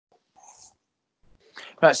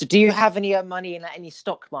Right. So, do you have any money in any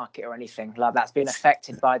stock market or anything like that's been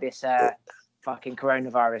affected by this fucking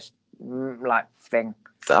coronavirus like thing?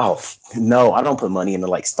 Oh no, I don't put money into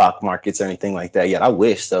like stock markets or anything like that yet. I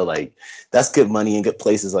wish so. Like that's good money in good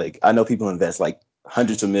places. Like I know people invest like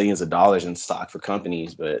hundreds of millions of dollars in stock for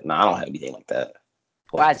companies, but no, I don't have anything like that.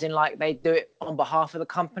 Well, as in like they do it on behalf of the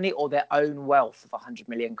company or their own wealth of 100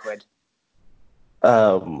 million quid.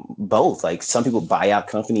 Both. Like some people buy out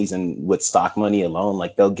companies and with stock money alone,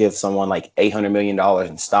 like they'll give someone like $800 million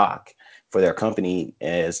in stock for their company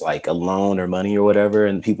as like a loan or money or whatever,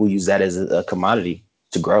 and people use that as a commodity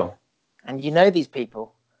to grow. And you know these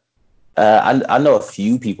people. I know a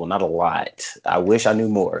few people, not a lot. I wish I knew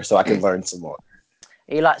more so I could learn some more.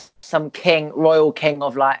 Are you like some king, royal king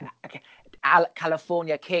of like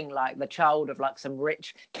California king, like the child of like some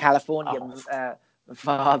rich Californian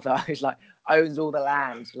father who's like owns all the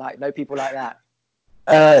land? Like no people like that.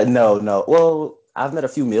 No, no. Well, I've met a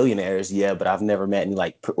few millionaires, yeah, but I've never met any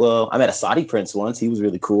like. Well, I met a Saudi prince once. He was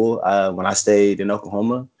really cool. When I stayed in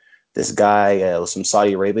Oklahoma, this guy was from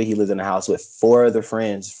Saudi Arabia. He lived in a house with four other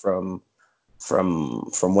friends from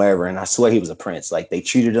wherever, and I swear he was a prince. Like they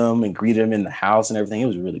treated him and greeted him in the house and everything. It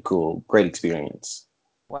was really cool. Great experience.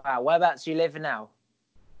 Wow, whereabouts do you live now?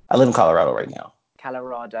 I live in Colorado right now.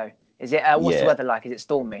 Colorado. Is it? What's the Yeah. weather like? Is it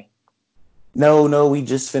stormy? No, no, we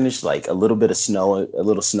just finished like a little bit of snow, a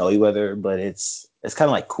little snowy weather, but it's kind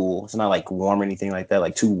of like cool. It's not like warm or anything like that,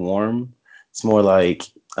 like too warm. It's more like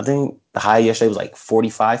I think the high yesterday was like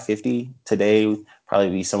 45, 50. Today would probably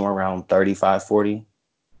be somewhere around 35, 40.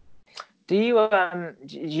 Do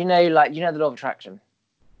you know like you know the law of attraction?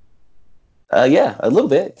 Yeah, a little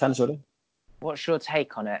bit, kind of sort of. What's your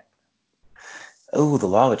take on it? Oh, the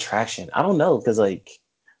law of attraction. I don't know because like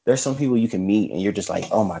there's some people you can meet and you're just like,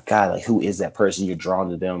 oh my God, like who is that person? You're drawn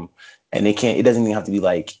to them, and it doesn't even have to be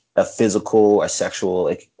like a physical or sexual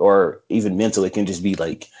like, or even mental. It can just be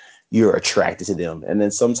like you're attracted to them, and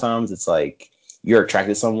then sometimes it's like you're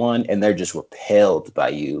attracted to someone and they're just repelled by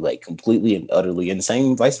you, like completely and utterly, and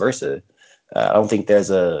same vice versa. I don't think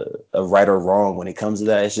there's a right or wrong when it comes to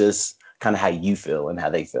that. It's just kind of how you feel and how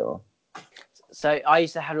they feel. So I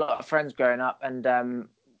used to have a lot of friends growing up, and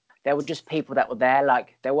there were just people that were there.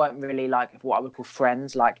 Like they weren't really like what I would call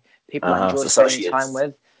friends, like people I So enjoyed spending time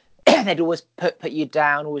associates. with. They'd always put you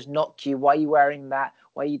down, always knock you. Why are you wearing that?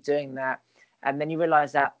 Why are you doing that? And then you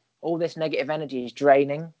realise that all this negative energy is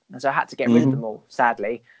draining, and so I had to get rid of them Hmm. all,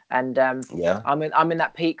 sadly. And Yeah. I'm in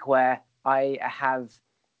that peak where I have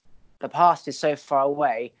the past is so far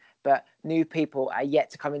away, but new people are yet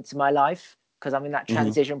to come into my life because I'm in that Hmm.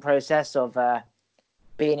 transition process of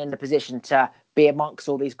being in the position to be amongst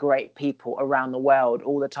all these great people around the world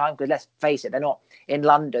all the time. Because let's face it, they're not in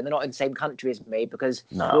London, they're not in the same country as me because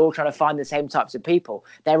we're No. all trying to find the same types of people.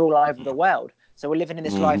 They're all over the world. So we're living in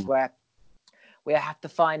this life Hmm. where we have to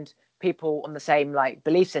find people on the same like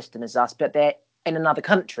belief system as us, but they're in another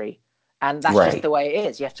country. And that's just Right. the way it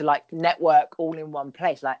is. You have to like network all in one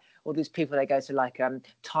place. Like all these people, they go to like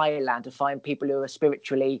Thailand to find people who are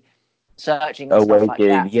spiritually searching and stuff like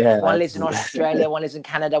Awakened. that. One Yeah. lives in Australia, one lives in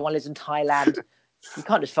Canada, one lives in Thailand. You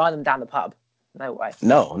can't just find them down the pub. No way.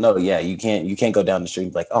 No, no, yeah. You can't go down the street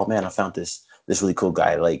and be like, oh man, I found this really cool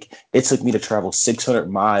guy. Like it took me to travel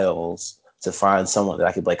 600 miles to find someone that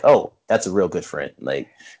I could be like, oh, that's a real good friend. Like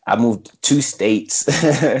I moved 2 states,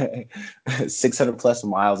 600 plus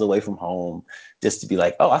miles away from home just to be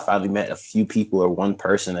like, oh, I finally met a few people or one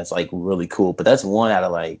person that's like really cool. But that's one out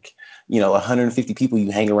of like, 150 people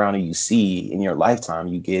you hang around and you see in your lifetime.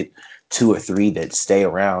 You get two or three that stay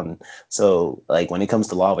around. So like when it comes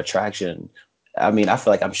to law of attraction, I mean, I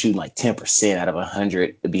feel like I'm shooting like 10% out of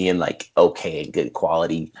 100 being like okay and good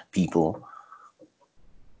quality people.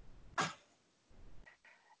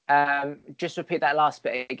 Just repeat that last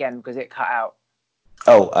bit again because it cut out.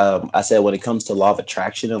 Oh, I said when it comes to law of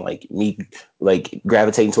attraction and like me, like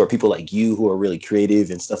gravitating toward people like you who are really creative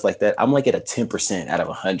and stuff like that, I'm like at a 10% out of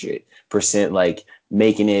 100%, like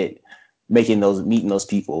meeting those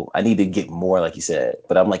people. I need to get more, like you said,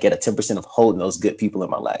 but I'm like at a 10% of holding those good people in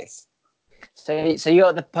my life. So you're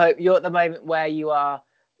at the moment where you are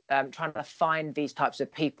trying to find these types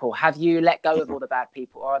of people. Have you let go of all the bad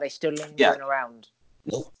people, or are they still Yeah. lingering around?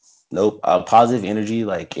 Nope. Nope. Positive energy,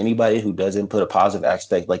 like anybody who doesn't put a positive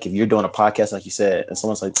aspect, like if you're doing a podcast, like you said, and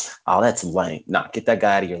someone's like, oh, that's lame. Nah, get that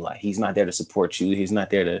guy out of your life. He's not there to support you. He's not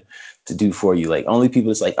there to do for you. Like only people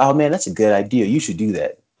that's like, oh man, that's a good idea. You should do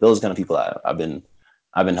that. Those kind of people I've been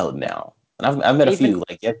holding down. And I've met a Even few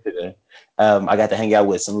like yesterday. I got to hang out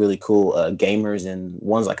with some really cool gamers, and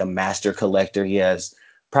one's like a master collector. He has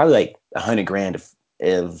probably like 100 grand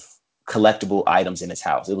of collectible items in his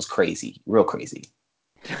house. It was crazy, real crazy.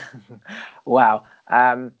 Wow.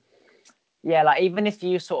 Yeah, like even if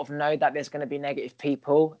you sort of know that there's going to be negative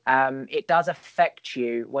people, it does affect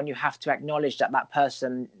you when you have to acknowledge that that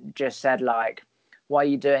person just said like, "Why are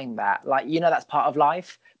you doing that?" Like that's part of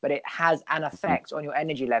life, but it has an effect on your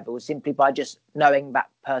energy levels simply by just knowing that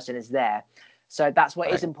person is there. So that's why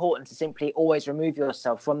it's Right. important to simply always remove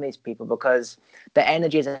yourself from these people because the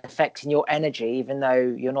energy is affecting your energy, even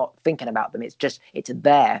though you're not thinking about them. It's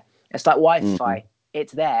there. It's like Mm-hmm. Wi-Fi.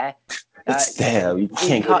 It's there. It's there. You You can't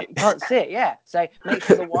get can't it. you can't see it. Yeah. So make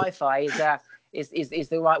sure the Wi-Fi is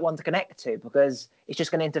the right one to connect to because it's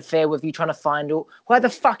just going to interfere with you trying to find all where the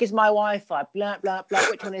fuck is my Wi-Fi? Blah blah blah.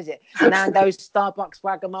 Which one is it? Nando's, Starbucks,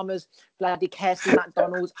 Wagamama's, bloody KFC,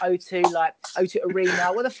 McDonald's, O2, like O2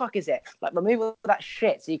 Arena. Where the fuck is it? Like remove all that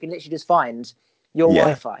shit so you can literally just find your Yeah.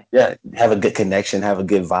 Wi-Fi. Yeah. Have a good connection, have a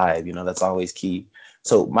good vibe. That's always key.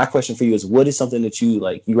 So my question for you is what is something that you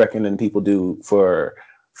recommend people do for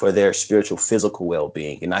their spiritual physical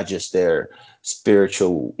well-being and not just their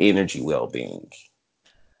spiritual energy well-being?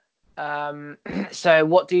 So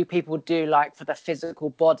what do people do like for the physical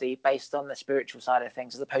body based on the spiritual side of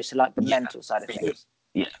things as opposed to like the Yeah. mental side of For you. things?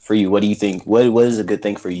 Yeah. For you, what do you think? What is a good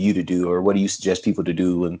thing for you to do, or what do you suggest people to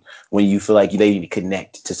do when you feel like they need to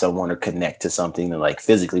connect to someone or connect to something and like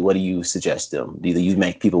physically, what do you suggest them? Do you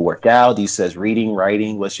make people work out? Do you suggest reading,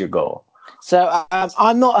 writing? What's your goal? So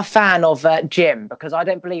I'm not a fan of gym because I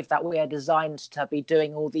don't believe that we are designed to be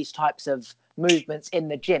doing all these types of movements in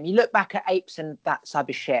the gym. You look back at apes and that type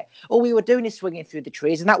of shit. All we were doing is swinging through the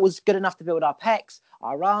trees, and that was good enough to build our pecs,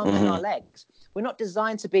 our arms, and our Hmm. legs. We're not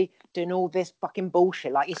designed to be doing all this fucking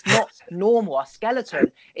bullshit. Like it's not normal. Our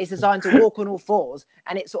skeleton is designed to walk on all fours,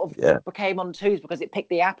 and it sort of Yeah. became on twos because it picked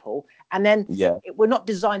the apple. And then Yeah. we're not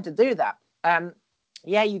designed to do that.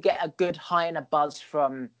 Yeah, you get a good high and a buzz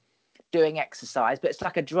from doing exercise, but it's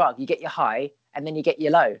like a drug. You get your high and then you get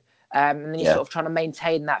your low. And then you're Yeah. sort of trying to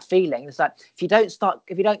maintain that feeling. It's like if you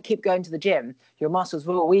don't keep going to the gym, your muscles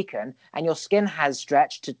will weaken and your skin has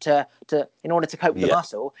stretched to in order to cope with the Yeah.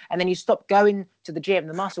 muscle. And then you stop going to the gym,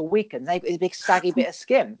 the muscle weakens. They've got a big saggy bit of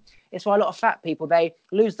skin. It's why a lot of fat people they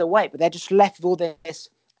lose the weight, but they're just left with all this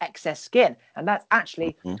excess skin. And that's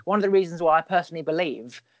actually Mhm. one of the reasons why I personally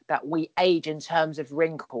believe that we age in terms of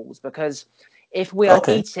wrinkles because if we are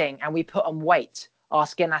Okay. eating and we put on weight, our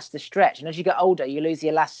skin has to stretch. And as you get older, you lose the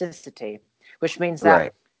elasticity, which means that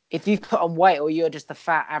Right. if you've put on weight or you're just a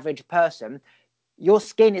fat average person, your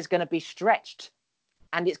skin is going to be stretched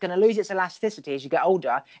and it's going to lose its elasticity as you get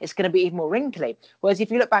older. It's going to be even more wrinkly. Whereas if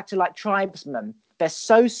you look back to like tribesmen, they're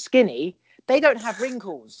so skinny, they don't have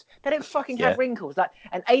wrinkles. They don't fucking have Yeah. wrinkles. Like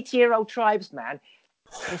an 80-year-old tribesman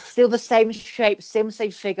is still the same shape, same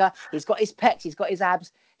figure. He's got his pecs, he's got his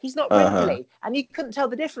abs. He's not Uh-huh. wrinkly, and you couldn't tell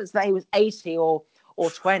the difference that he was 80 or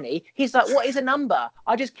 20. He's like, what is a number?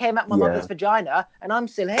 I just came out my mother's Yeah. vagina, and I'm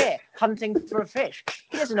still here hunting for a fish.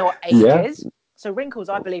 He doesn't know what age Yeah. is. So wrinkles,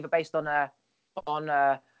 I believe, are based on like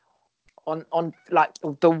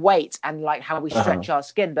the weight and like how we Uh-huh. stretch our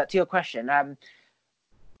skin. But to your question,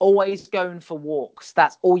 always going for walks.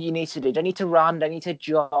 That's all you need to do. Don't need to run, don't need to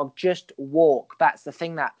jog, just walk. That's the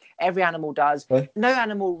thing that every animal does. Okay. No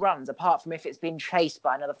animal runs apart from if it's been chased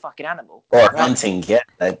by another fucking animal, Or right? hunting. Yeah.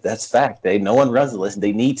 That's fact. No one runs unless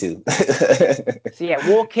they need to. So yeah,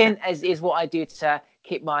 walking is what I do to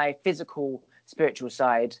keep my physical, spiritual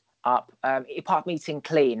side up. Apart from eating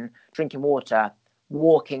clean, drinking water,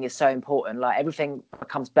 walking is so important. Like everything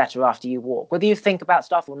becomes better after you walk, whether you think about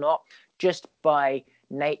stuff or not. Just by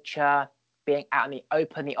nature, being out in the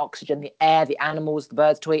open, the oxygen, the air, the animals, the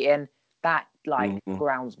birds tweeting, that like Mhm.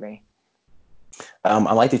 grounds me. I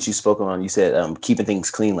like that you spoke on. You said keeping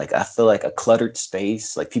things clean. Like I feel like a cluttered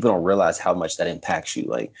space. Like people don't realize how much that impacts you.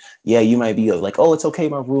 Like yeah, you might be like, oh, it's okay,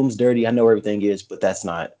 my room's dirty. I know everything is, but that's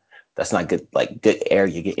not good. Like good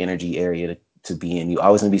area, good energy area to be in. You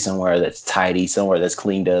always want to be somewhere that's tidy, somewhere that's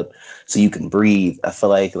cleaned up, so you can breathe. I feel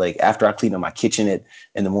like after I clean up my kitchen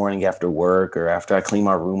in the morning after work, or after I clean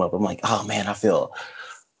my room up, I'm like, oh man, I feel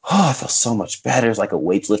so much better. It's like a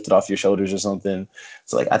weight's lifted off your shoulders or something.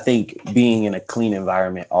 So like I think being in a clean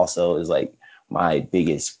environment also is like my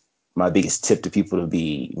biggest my biggest tip to people to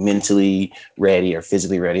be mentally ready or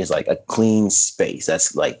physically ready is like a clean space.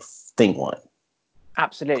 That's like thing one.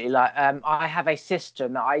 Absolutely. Like I have a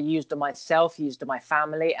system that I used on myself, used on my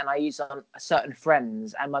family, and I use on certain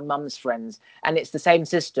friends and my mum's friends. And it's the same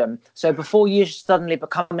system. So before you suddenly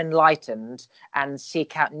become enlightened and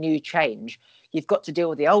seek out new change, you've got to deal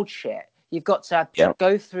with the old shit. You've got to Yeah.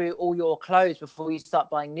 go through all your clothes before you start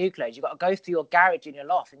buying new clothes. You've got to go through your garage in your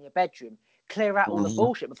loft, in your bedroom, clear out all the Hmm.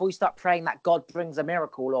 bullshit before you start praying that God brings a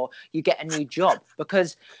miracle or you get a new job.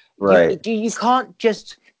 Because Right. You can't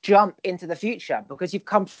just jump into the future because you've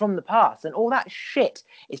come from the past, and all that shit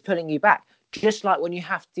is pulling you back. Just like when you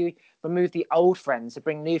have to remove the old friends to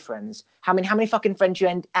bring new friends. How many fucking friends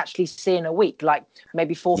you actually see in a week? Like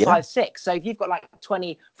maybe 4, Yeah. 5, 6. So if you've got like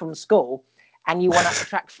 20 from school and you want to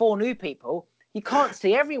attract 4 new people, you can't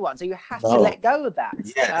see everyone. So you have to let go of that.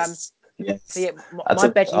 Yes. So yeah, I my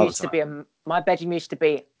took bedroom all the used to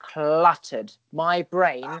be cluttered. My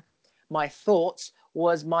brain, my thoughts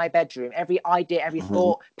was my bedroom. Every idea, every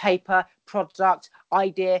thought, paper, product,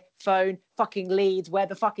 idea, phone, fucking leads. Where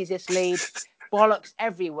the fuck is this lead? Bollocks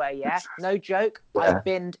everywhere. Yeah, no joke. I Yeah.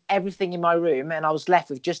 binned everything in my room, and I was left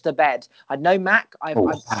with just a bed. I had no Mac.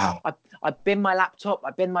 Wow. I binned my laptop.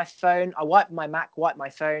 I binned my phone. I wiped my Mac. Wiped my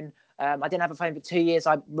phone. I didn't have a phone for 2 years.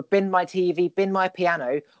 I binned my TV, binned my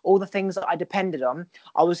piano, all the things that I depended on.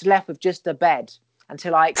 I was left with just a bed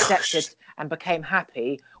until I accepted and became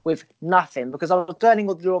happy with nothing, because I was learning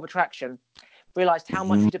all the law of attraction, realized how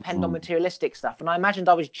much we depend on materialistic stuff. And I imagined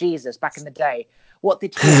I was Jesus back in the day. What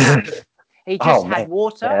did he have? He just Oh had man.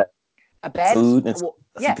 water, Yeah. a bed. Food and a few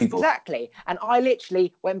Yeah, people. exactly. And I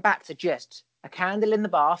literally went back to just a candle in the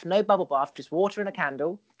bath, no bubble bath, just water and a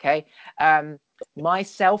candle. Okay.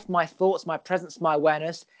 Myself, my thoughts, my presence, my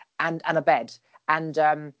awareness, and a bed.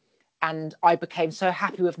 And I became so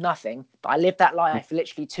happy with nothing. But I lived that life for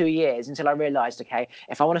literally 2 years until I realized, okay,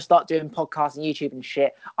 if I want to start doing podcasts and YouTube and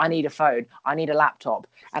shit, I need a phone, I need a laptop.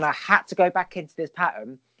 And I had to go back into this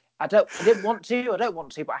pattern. I don't want to,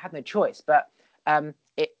 but I had no choice. But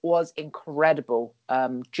it was incredible.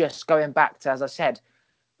 Just going back to, as I said,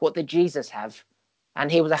 what did Jesus have? And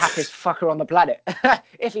he was the happiest fucker on the planet,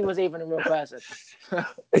 if he was even a real person.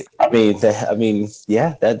 I mean,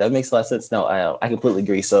 yeah, that makes a lot of sense. No, I completely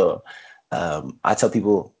agree. So, I tell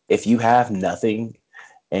people, if you have nothing,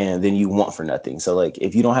 and then you want for nothing. So like,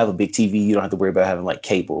 if you don't have a big TV, you don't have to worry about having like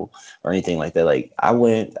cable or anything like that. Like, I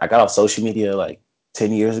got off social media like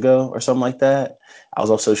 10 years ago or something like that. I was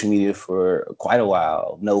off social media for quite a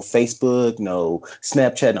while. No Facebook, no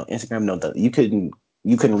Snapchat, no Instagram,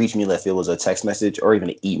 you couldn't reach me unless it was a text message or even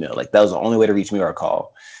an email. Like, that was the only way to reach me, or a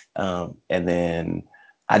call. And then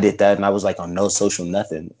I did that, and I was like on no social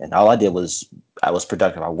nothing. And all I did was, I was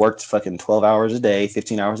productive. I worked fucking 12 hours a day,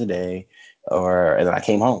 15 hours a day, and then I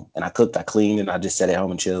came home and I cooked, I cleaned, and I just sat at home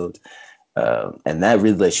and chilled. And that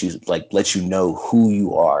really lets you know who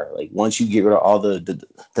you are. Like, once you get rid of all the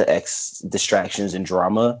distractions and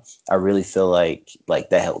drama, I really feel like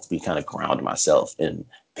that helps me kind of ground myself and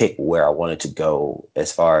pick where I wanted to go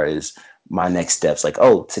as far as my next steps. Like,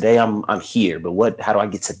 oh, today I'm here, but how do I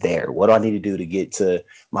get to there? What do I need to do to get to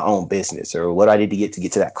my own business, or what do I need to get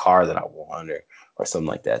to that car that I want, or something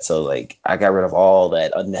like that. So like, I got rid of all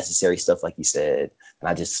that unnecessary stuff, like you said, and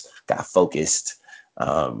I just got focused.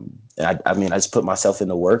 And I mean, I just put myself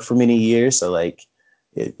into work for many years. So like,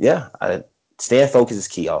 staying focused is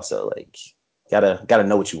key. Also, like, gotta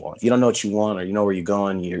know what you want. If you don't know what you want, or you know where you're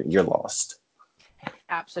going, you're lost.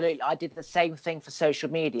 Absolutely. I did the same thing for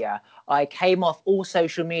social media. I came off all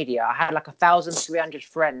social media. I had like 1,300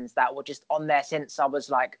 friends that were just on there since I was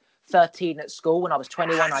like 13 at school. When I was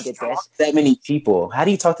 21, I did this. That many people. How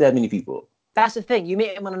do you talk to that many people? That's the thing. You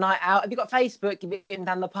meet them on a night out. If you got Facebook, you meet them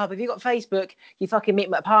down the pub. If you got Facebook, you fucking meet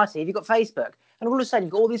them at a party. If you got Facebook, and all of a sudden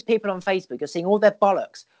you've got all these people on Facebook. You're seeing all their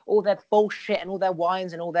bollocks, all their bullshit, and all their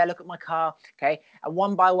wines, and all their look at my car. Okay, and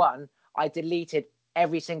one by one, I deleted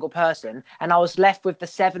every single person, and I was left with the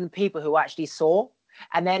 7 people who actually saw.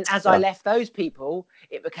 And then as I Yeah. left those people,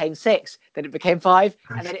 it became 6. Then it became 5,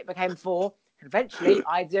 and then it became 4. And eventually,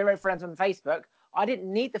 I had 0 friends on Facebook. I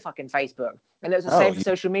didn't need the fucking Facebook. And it was the Oh, same for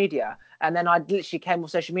social media. And then I literally came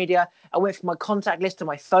off social media. I went from my contact list to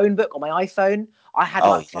my phone book on my iPhone. I had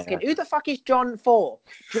oh like yeah. fucking, who the fuck is John for?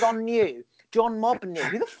 John New, John Mob New.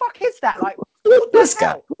 Who the fuck is that? Like, what the This guy.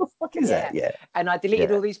 hell? Who the fuck is Yeah. that? Yeah. And I deleted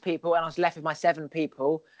Yeah. all these people, and I was left with my 7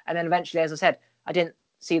 people. And then eventually, as I said, I didn't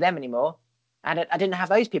see them anymore. And I didn't have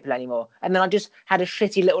those people anymore. And then I just had a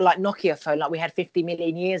shitty little like Nokia phone like we had 50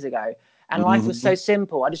 million years ago. And life was so Mhm.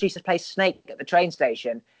 simple. I just used to play Snake at the train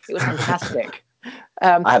station. It was fantastic. I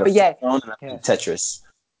had a But yeah, phone and I yeah. played Tetris.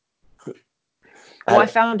 I What I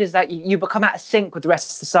had, found is that you become out of sync with the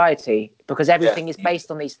rest of society because yeah. everything is based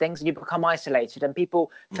on these things, and you become isolated, and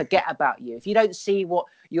people forget about you. If you don't see what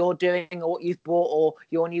you're doing or what you've bought or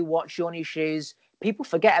your new watch, your new shoes, people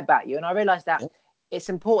forget about you. And I realized that it's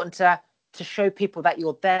important to show people that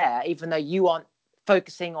you're there, even though you aren't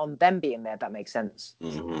focusing on them being there. If that makes sense.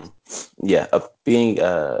 hmm Yeah, being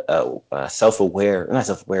self-aware, not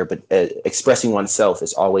self-aware, but expressing oneself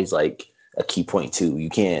is always like a key point too. You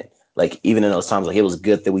can't like even in those times, like it was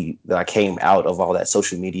good that I came out of all that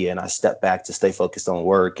social media and I stepped back to stay focused on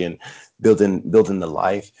work and building the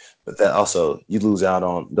life. But that also, you lose out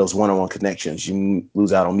on those one-on-one connections. You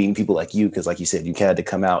lose out on meeting people like you, because like you said, you had to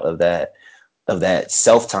come out of that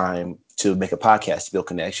self time to make a podcast, to build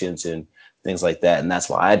connections and things like that. And that's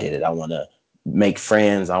why I did it. I want to make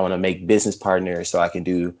friends. I want to make business partners so I can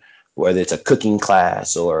do, whether it's a cooking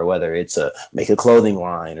class or whether it's a make a clothing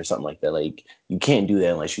line or something like that. Like you can't do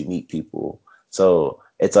that unless you meet people. So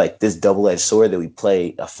it's like this double-edged sword that we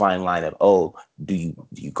play a fine line of, oh, do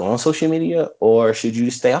you go on social media, or should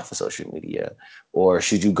you stay off of social media? Or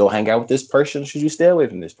should you go hang out with this person? Should you stay away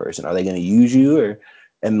from this person? Are they going to use you?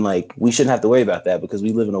 And like, we shouldn't have to worry about that, because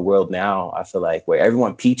we live in a world now, I feel like, where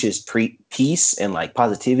everyone preaches peace and like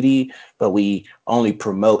positivity, but we only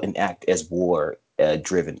promote and act as war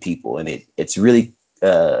driven people. And it's really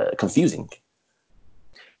confusing.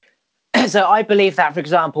 So I believe that, for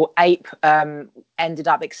example, Ape ended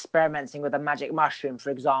up experimenting with a magic mushroom,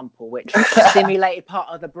 for example, which stimulated part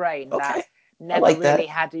of the brain that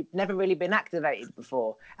never really been activated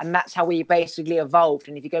before. And that's how we basically evolved.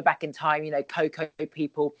 And if you go back in time, cocoa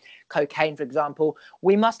people, cocaine, for example,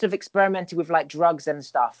 we must have experimented with like drugs and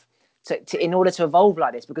stuff in order to evolve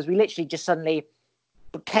like this, because we literally just suddenly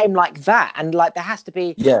became like that. And like, there has to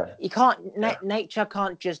be, you can't, nature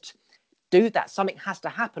can't just do that. Something has to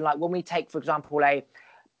happen. Like when we take, for example, a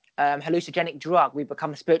hallucinogenic drug, we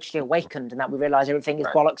become spiritually awakened, and that we realize everything is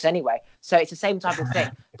bollocks anyway. So it's the same type of thing.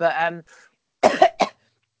 But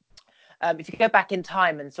if you go back in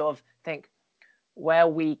time and sort of think where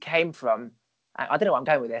we came from, I don't know where I'm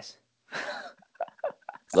going with this.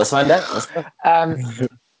 Let's find out.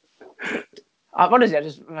 Honestly, I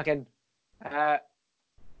just fucking.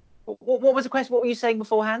 What was the question? What were you saying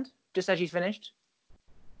beforehand? Just as you finished.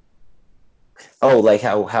 Oh, like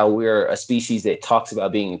how we're a species that talks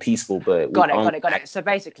about being peaceful, but got it. So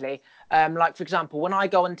basically, like for example, when I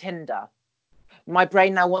go on Tinder, my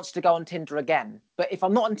brain now wants to go on Tinder again. But if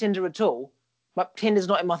I'm not on Tinder at all, but Tinder's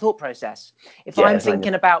not in my thought process. If I'm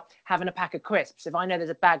thinking about having a pack of crisps, if I know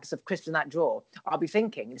there's a bags of crisps in that drawer, I'll be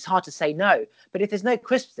thinking. It's hard to say no. But if there's no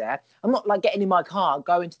crisps there, I'm not like getting in my car,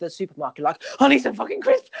 going to the supermarket like, I need some fucking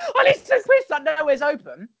crisps. I need some crisps. Like nowhere's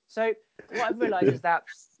open. So what I've realized is that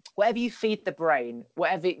whatever you feed the brain,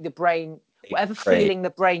 whatever feeling the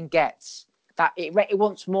brain gets, that it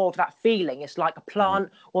wants more of that feeling. It's like a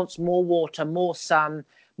plant wants more water, more sun,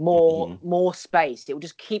 more space. It will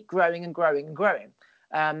just keep growing and growing and growing.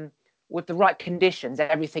 With the right conditions,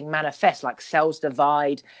 everything manifests, like cells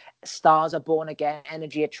divide, stars are born again,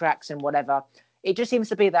 energy attracts, and whatever. It just seems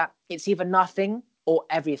to be that it's either nothing or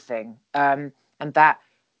everything, and that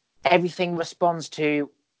everything responds to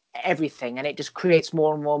everything, and it just creates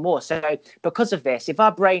more and more and more. So because of this, if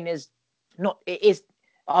our brain is not, it is,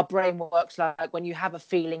 our brain works like when you have a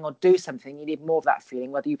feeling or do something, you need more of that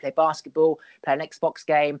feeling. Whether you play basketball, play an Xbox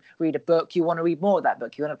game, read a book, you want to read more of that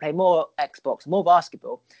book. You want to play more Xbox, more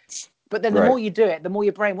basketball. But then the more you do it, the more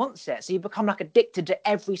your brain wants it. So you become like addicted to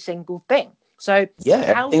every single thing. So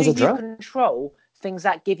how do you control things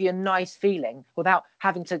that give you a nice feeling without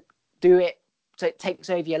having to do it so it takes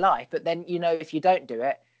over your life? But then, if you don't do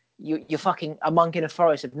it, you're fucking a monk in a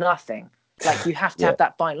forest of nothing. Like you have to have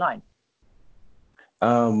that fine line.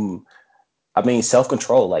 I mean,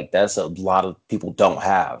 self-control, like that's a lot of people don't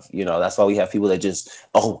have, that's why we have people that just,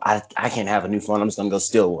 I can't have a new phone, I'm just gonna go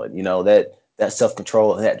steal one. That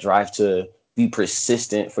self-control, that drive to be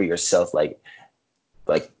persistent for yourself. We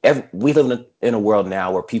live in a world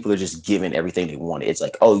now where people are just giving everything they want. It's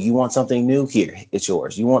like, oh, you want something new? Here, it's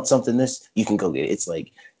yours. You want something you can go get it. It's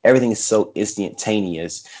like everything is so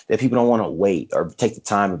instantaneous that people don't want to wait or take the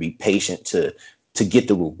time or be patient to get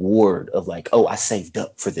the reward of like, oh, I saved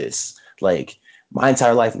up for this. Like my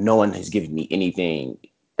entire life, no one has given me anything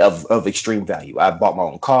of extreme value. I bought my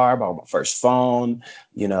own car, bought my first phone,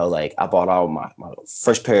 like I bought all my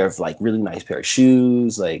first pair of like really nice pair of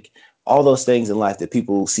shoes, like all those things in life that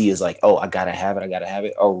people see as like, oh, I gotta have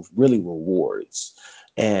it, are really rewards.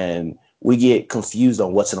 And we get confused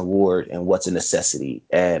on what's an award and what's a necessity.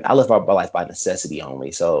 And I live my life by necessity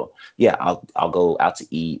only. So yeah, I'll go out to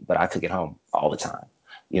eat, but I cook at home all the time.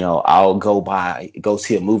 I'll go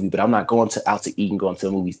see a movie, but I'm not going out to eat and going to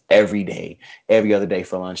the movies every day, every other day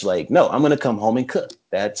for lunch. Like, no, I'm gonna come home and cook.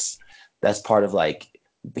 That's part of like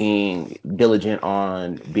being diligent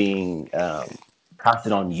on being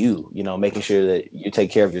constant on you, making sure that you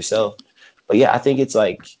take care of yourself. But yeah, I think it's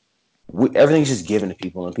like everything's just given to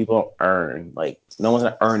people, and people don't earn. Like no one's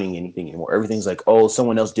not earning anything anymore. Everything's like, oh,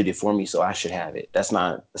 someone else did it for me, so I should have it. That's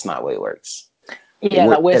not the way it works. Yeah,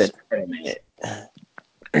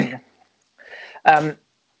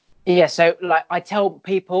 Yeah, so like I tell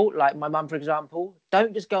people, like my mum, for example,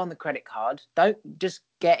 don't just go on the credit card. Don't just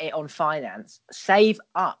get it on finance. Save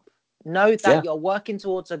up. Know that Yeah. you're working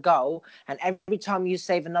towards a goal, and every time you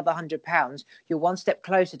save another £100, you're one step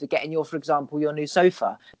closer to getting your, for example, your new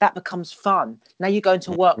sofa. That becomes fun. Now you're going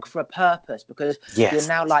to work for a purpose because you're Yes.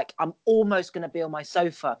 now like, I'm almost going to be on my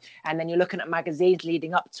sofa, and then you're looking at magazines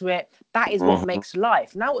leading up to it. That is what Hmm. makes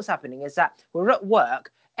life. Now what's happening is that we're at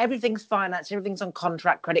work, everything's financed, everything's on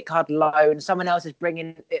contract, credit card loan, someone else is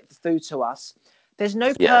bringing it through to us. There's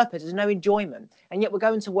no Yeah. purpose, there's no enjoyment, and yet we're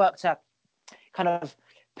going to work to kind of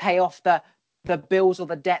pay off the bills or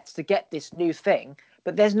the debts to get this new thing.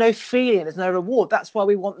 But there's no feeling, there's no reward. That's why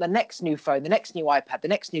we want the next new phone, the next new iPad, the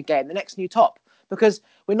next new game, the next new top, because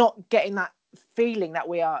we're not getting that feeling that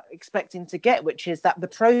we are expecting to get, which is that the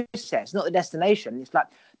process, not the destination. It's like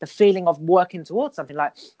the feeling of working towards something.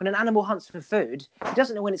 Like when an animal hunts for food, it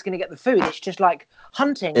doesn't know when it's going to get the food. It's just like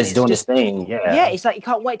hunting, and It's it's doing this just, thing. yeah, Yeah. it's like you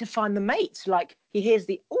can't wait to find the mate. Like he hears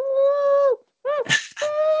the ooh, ooh,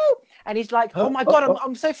 ooh, and he's like, oh my god,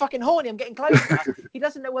 I'm so fucking horny, I'm getting closer. He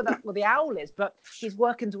doesn't know where the owl is, but he's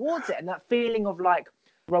working towards it, and that feeling of like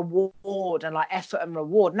reward and like effort and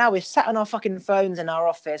reward. Now we're sat on our fucking phones in our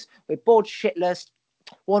office, we're bored shitless,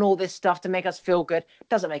 want all this stuff to make us feel good.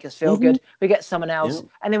 Doesn't make us feel Hmm. good. We get someone Yeah. else,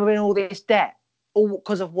 and then we're in all this debt. All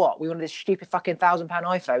because of what? We wanted this stupid fucking £1,000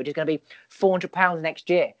 iPhone, which is going to be £400 next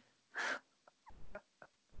year.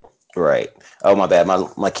 Right. Oh, my bad.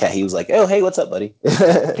 My cat. He was like, "Oh, hey, what's up, buddy?"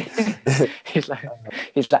 he's like,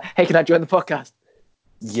 he's like, hey, can I join the podcast?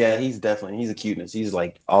 Yeah, he's a cuteness. He's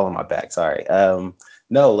like all on my back. Sorry.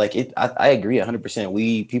 No, like it. I agree 100%.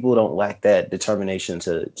 We people don't lack that determination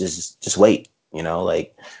to just wait.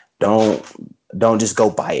 Like don't don't just go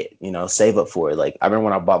buy it. Save up for it. Like I remember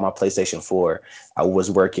when I bought my PlayStation 4, I was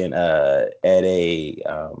working at a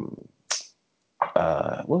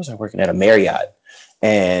what was I working at, a Marriott,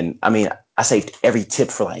 and I mean I saved every tip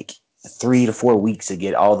for like 3 to 4 weeks to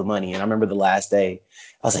get all the money. And I remember the last day,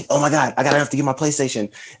 I was like, oh my god, I got enough to get my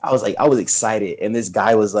PlayStation. I was excited, and this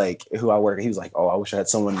guy was like, who I work, he was like, oh, I wish I had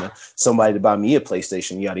somebody to buy me a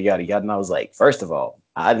PlayStation, yada yada yada. And I was like, first of all,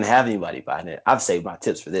 I didn't have anybody buying it. I've saved my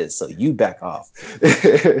tips for this, so you back off.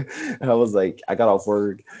 And I was like, I got off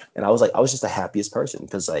work, and I was just the happiest person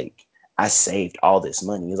because like I saved all this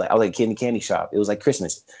money. It was like I was like a kid in the candy shop. It was like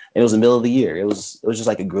Christmas. And it was the middle of the year. It was just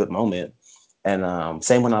like a good moment. And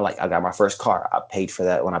same when I got my first car. I paid for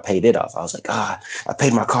that when I paid it off. I was like, I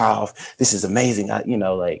paid my car off. This is amazing.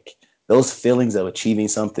 Like those feelings of achieving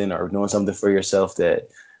something or doing something for yourself that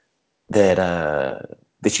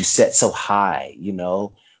that you set so high,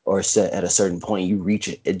 or set at a certain point, you reach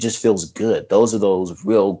it. It just feels good. Those are those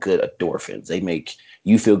real good endorphins. They make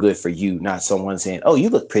you feel good for you, not someone saying, "Oh, you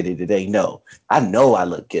look pretty today." No, I know I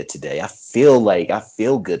look good today. I feel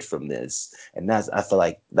good from this, and I feel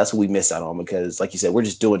like that's what we miss out on because, like you said, we're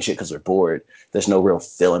just doing shit because we're bored. There's no real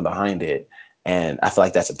feeling behind it, and I feel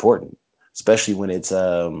like that's important, especially when it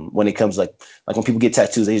comes like when people get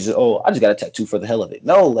tattoos, they just, oh, I just got a tattoo for the hell of it.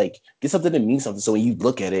 No, like get something that means something. So when you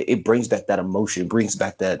look at it, it brings back that emotion, brings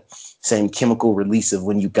back that same chemical release of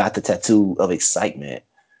when you got the tattoo of excitement,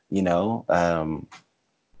 you know?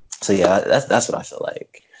 So yeah, that's what I feel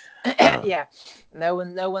like. Yeah, no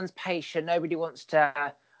one's patient. Nobody wants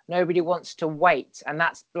to wait, and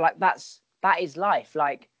that is life.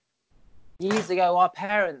 Like years ago, our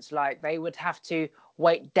parents, like they would have to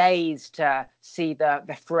wait days to see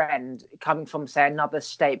the friend coming from say another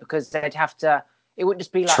state because they'd have to. It wouldn't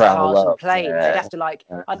just be like Travel cars and up. planes. They'd Yeah. have to like,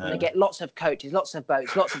 I don't know, Uh-huh. get lots of coaches, lots of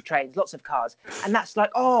boats, lots of trains, lots of cars, and that's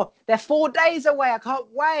like, oh, they're 4 days away. I can't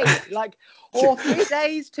wait. Like, or 3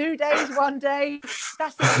 days, 2 days, one day.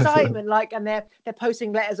 That's the excitement. Like, and they're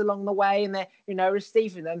posting letters along the way, and they're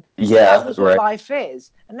receiving them. And that Yeah, was what right. life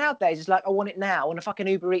is. And nowadays, it's like, I want it now. I want a fucking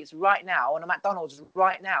Uber Eats right now. I want a McDonald's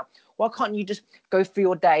right now. Why can't you just go through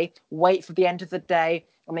your day, wait for the end of the day,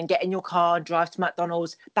 and then get in your car, drive to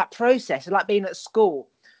McDonald's? That process is like being at school.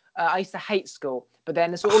 I used to hate school, but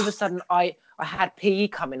then all of a sudden I had PE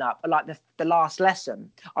coming up, like the last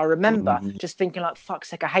lesson. I remember Mhm. just thinking like, fuck's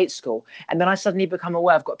sake, I hate school. And then I suddenly become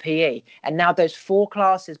aware I've got PE. And now those 4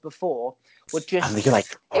 classes before were I just mean, you're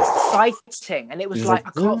like, exciting. And it was you're like,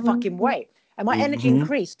 like, I can't fucking wait. And my energy mm-hmm.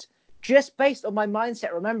 increased just based on my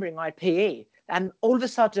mindset, remembering I had PE. And all of a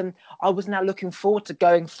sudden, I was now looking forward to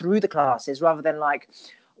going through the classes rather than like,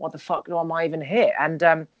 what the fuck am I even here?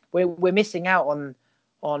 And we're missing out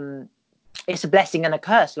on it's a blessing and a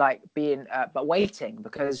curse, like being but waiting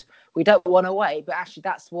because we don't want to wait, but actually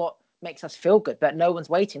that's what makes us feel good. But no one's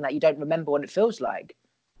waiting. That you don't remember what it feels like.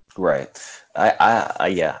 Right.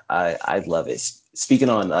 Yeah, I love it. speaking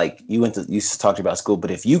on like you talked about school,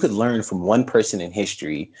 but if you could learn from one person in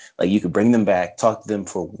history, like you could bring them back, talk to them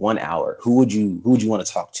for 1 hour, who would you want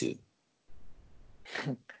to talk to?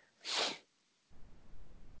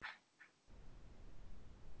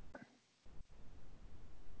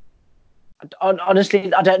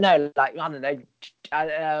 Honestly, I don't know. Like, I don't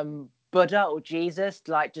know, Buddha or Jesus,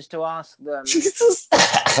 like, just to ask them. Jesus,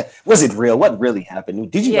 was it real? What really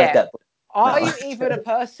happened? Did you write Yeah, that book? are No. you even a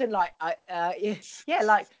person? Like, yeah,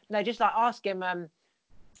 like, no, just like ask him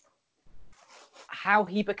how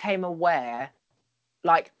he became aware.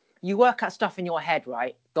 Like, you work out stuff in your head,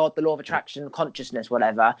 right? God, the law of attraction, consciousness,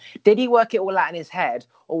 whatever. Did he work it all out in his head,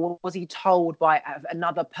 or was he told by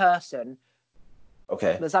another person?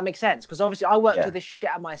 Okay. Does that make sense? Because obviously I worked Yeah. with this shit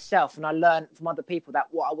out myself, and I learned from other people that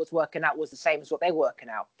what I was working out was the same as what they were working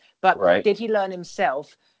out. But Right. did he learn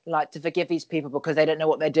himself, like, to forgive these people because they don't know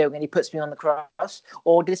what they're doing, and he puts me on the cross?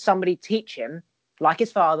 Or did somebody teach him, like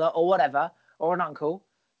his father or whatever, or an uncle?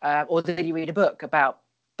 Or did he read a book about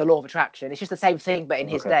the law of attraction? It's just the same thing, but in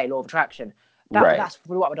his Okay. day, law of attraction. Right. That's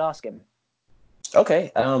what I would ask him. Okay.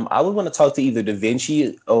 I would want to talk to either Da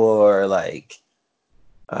Vinci or like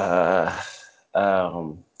uh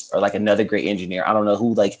or like another great engineer. I don't know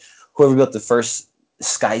who, like whoever built the first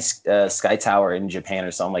sky tower in Japan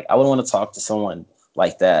or something. Like I would want to talk to someone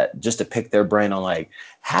like that just to pick their brain on like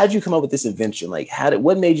how did you come up with this invention? Like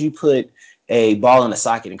what made you put a ball in a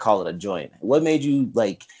socket and call it a joint? What made you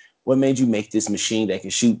make this machine that can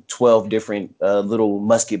shoot 12 different little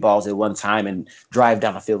musket balls at one time and drive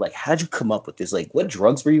down a field? Like, how did you come up with this? Like, what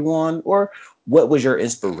drugs were you on? Or what was your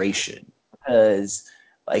inspiration? Because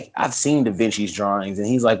like I've seen Da Vinci's drawings, and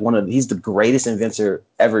he's the greatest inventor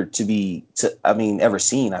ever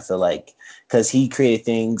seen. I feel like because he created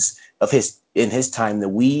things of his in his time that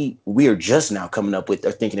we are just now coming up with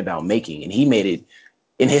or thinking about making, and he made it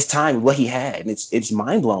in his time what he had, and it's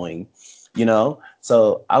mind blowing, you know.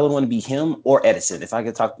 So I would want to be him or Edison. If I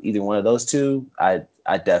could talk to either one of those two, I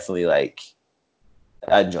definitely I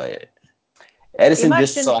enjoy it. Edison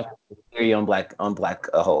just Imagine, saw theory on black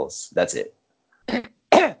holes. That's it.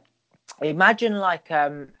 imagine like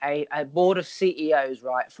a board of CEOs,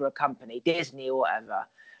 right, for a company, Disney or whatever.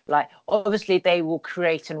 Like, obviously they will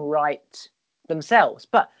create and write themselves,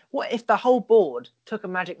 but what if the whole board took a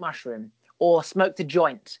magic mushroom or smoked a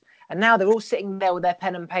joint, and now they're all sitting there with their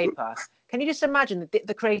pen and paper? Can you just imagine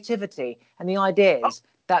the creativity and the ideas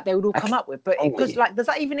that they would all I come can up with? But because, only like, does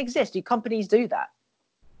that even exist? Do companies do that?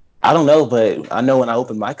 I don't know, but I know when I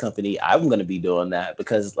open my company, I'm gonna be doing that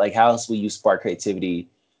because like how else will you spark creativity?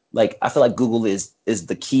 Like I feel like Google is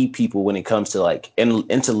the key people when it comes to like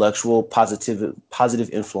intellectual positive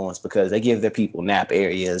influence because they give their people nap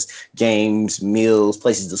areas, games, meals,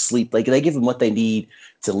 places to sleep. Like they give them what they need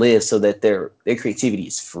to live so that their creativity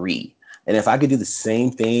is free. And if I could do the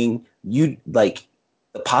same thing, you like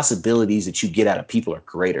the possibilities that you get out of people are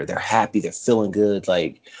greater. They're happy, they're feeling good.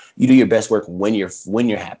 Like you do your best work when you're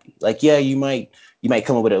happy. Like yeah, you might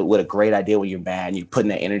come up with a great idea when you're mad and you're putting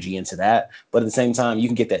that energy into that. But at the same time, you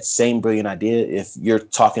can get that same brilliant idea if you're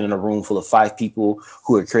talking in a room full of 5 people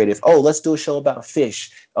who are creative. Oh, let's do a show about a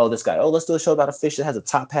fish. Oh, this guy. Oh, let's do a show about a fish that has a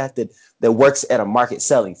top hat that works at a market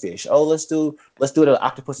selling fish. Oh, let's do it an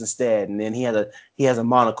octopus instead. And then he has a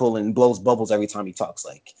monocle and blows bubbles every time he talks.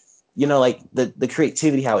 Like like the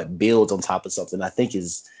creativity, how it builds on top of something, I think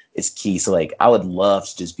is key. So like I would love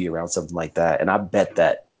to just be around something like that. And I bet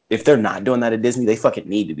that if they're not doing that at Disney, they fucking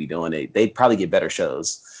need to be doing it. They'd probably get better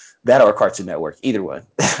shows. That or Cartoon Network, either one.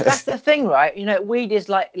 That's the thing, right? You know, weed is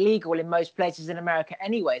like legal in most places in America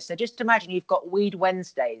anyway. So just imagine you've got Weed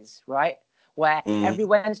Wednesdays, right? Where Mm. every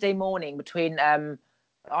Wednesday morning between I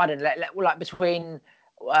don't know, like between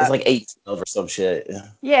It's uh, like 8 12 or some shit.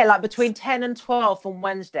 yeah, like between 10 and 12 on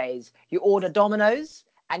Wednesdays, you order Domino's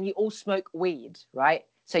and you all smoke weed, right?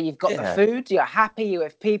 So you've got the Yeah. food, you're happy, you're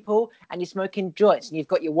with people, and you're smoking joints, and you've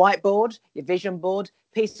got your whiteboard, your vision board,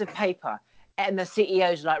 piece of paper. And the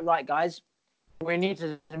CEO's like, right, guys, we need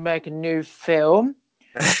to make a new film.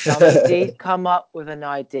 Somebody come up with an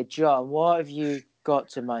idea. John, what have you got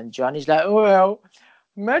to mind, John? He's like, well,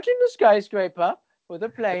 imagine the skyscraper with a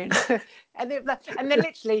plane. and then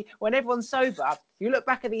literally, when everyone's sober, you look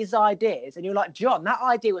back at these ideas and you're like, John, that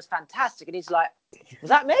idea was fantastic. And he's like, was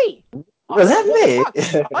that me? Was that What the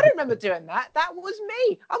fuck? me? I don't remember doing that. That was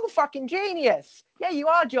me. I'm a fucking genius. Yeah, you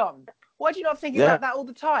are, John. Why do you not think Yeah. about that all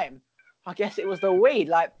the time? I guess it was the weed.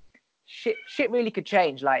 Like, shit really could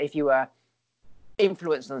change. Like, if you were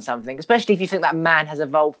influenced on something, especially if you think that man has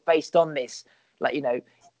evolved based on this, like,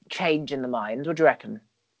 change in the mind. What do you reckon?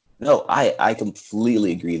 No, I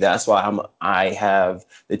completely agree. That's why I have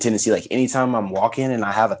the tendency, like anytime I'm walking and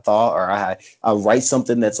I have a thought or I write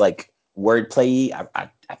something that's like wordplay, I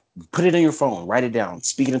put it in your phone, write it down,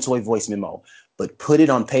 speak it into a voice memo, but put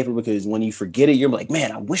it on paper because when you forget it, you're like,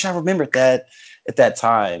 man, I wish I remembered that at that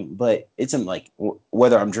time. But it's in like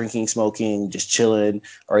whether I'm drinking, smoking, just chilling,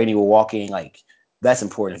 or anywhere walking, like that's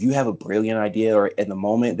important. If you have a brilliant idea or in the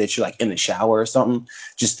moment that you're like in the shower or something,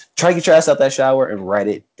 just try to get your ass out that shower and write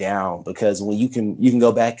it down, because when you can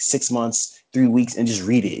go back 6 months, 3 weeks and just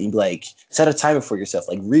read it and be like, set a timer for yourself,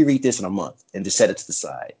 like reread this in a month and just set it to the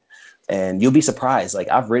side, and you'll be surprised. Like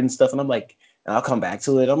I've written stuff and I'm like, and I'll come back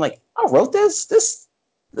to it, I'm like, I wrote this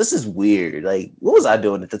is weird. Like, what was I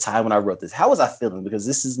doing at the time when I wrote this? How was I feeling? Because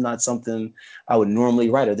this is not something I would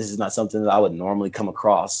normally write, or this is not something that I would normally come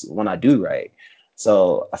across when I do write.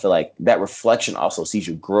 So I feel like that reflection also sees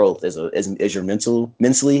your growth as your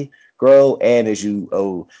mentally grow, and as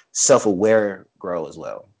you self-aware grow as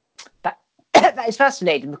well. That that is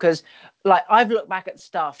fascinating because, like, I've looked back at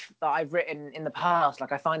stuff that I've written in the past.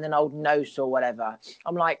 Like, I find an old note or whatever.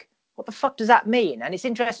 I'm like, what the fuck does that mean? And it's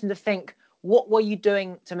interesting to think, what were you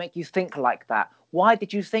doing to make you think like that? Why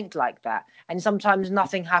did you think like that? And sometimes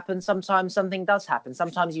nothing happens. Sometimes something does happen.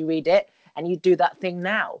 Sometimes you read it and you do that thing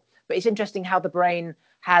now. But it's interesting how the brain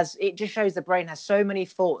has. It just shows the brain has so many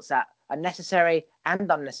thoughts that are necessary and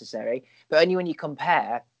unnecessary. But only when you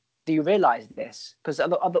compare do you realize this, because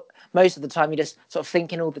most of the time you're just sort of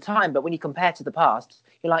thinking all the time, but when you compare to the past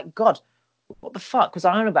you're like, god, what the fuck was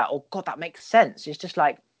I on about? Or god, that makes sense. It's just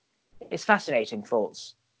like, it's fascinating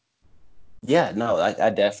thoughts. Yeah, no,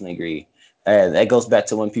 I definitely agree. And that goes back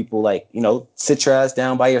to when people like, sit your ass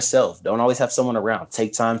down by yourself. Don't always have someone around.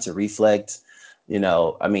 Take time to reflect.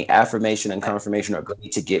 I mean, affirmation and confirmation are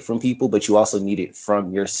great to get from people, but you also need it from Hang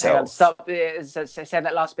on, yourself. stop. Say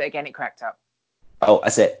that last bit again, it cracked up. Oh, I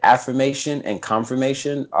said affirmation and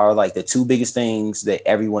confirmation are like the two biggest things that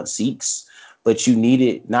everyone seeks, but you need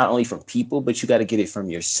it not only from people, but you got to get it from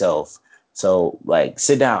yourself. So, like,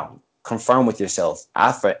 sit down, confirm with yourself,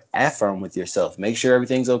 affirm with yourself, make sure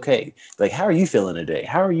everything's okay. Like, how are you feeling today?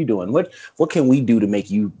 How are you doing? What can we do to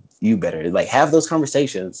make you better? Like, have those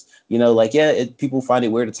conversations. Like, yeah, people find it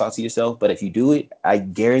weird to talk to yourself, but if you do it, I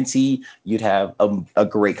guarantee you'd have a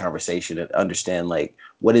great conversation and understand like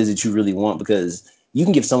what is it you really want, because you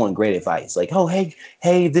can give someone great advice like, oh, hey,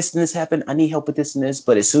 this and this happened, I need help with this and this,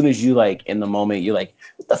 but as soon as you like in the moment you're like,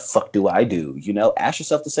 what the fuck do I do? Ask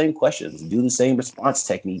yourself the same questions, do the same response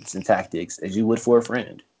techniques and tactics as you would for a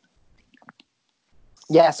friend.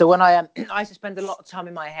 Yeah, so when I used to spend a lot of time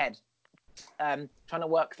in my head, trying to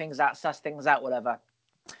work things out, suss things out, whatever.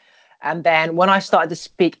 And then when I started to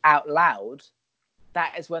speak out loud,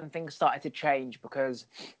 that is when things started to change, because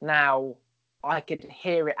now I could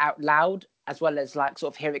hear it out loud as well as like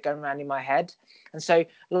sort of hear it going around in my head. And so,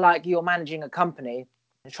 like, you're managing a company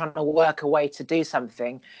and trying to work a way to do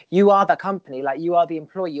something, you are the company, like you are the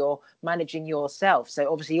employee, you're managing yourself.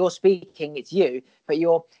 So obviously you're speaking, it's you, but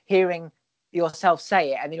you're hearing yourself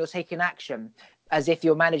say it and then you're taking action as if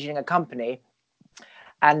you're managing a company.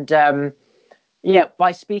 And yeah,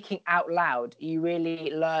 by speaking out loud, you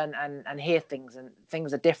really learn and hear things, and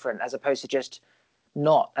things are different as opposed to just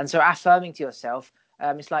not. And so affirming to yourself,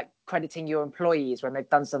 it's like crediting your employees when they've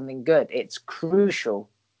done something good. It's crucial.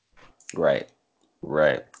 Right.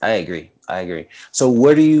 Right. I agree. So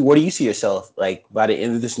where do you see yourself like by the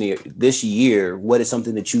end of this year? What is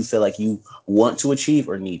something that you feel like you want to achieve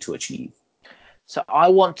or need to achieve? So I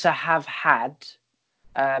want to have had,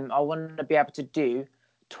 I want to be able to do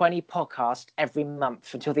 20 podcasts every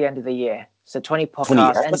month until the end of the year. So 20 20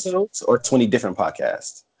 podcasts, and episodes or 20 different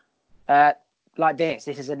podcasts? uh, like this.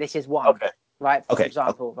 This is one, Okay. right? For Okay.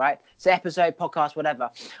 example, right? So episode, podcast, whatever.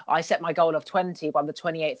 I set my goal of 20 by the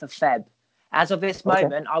 28th of Feb. As of this Okay.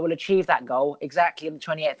 moment, I will achieve that goal exactly on the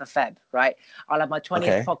 28th of Feb, right? I'll have my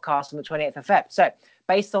 20th Okay. podcast on the 28th of Feb. So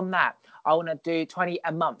based on that, I want to do 20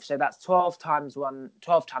 a month. So that's 12 times 1,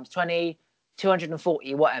 12 times 20,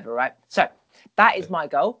 240, whatever, right? So that is my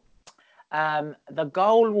goal. The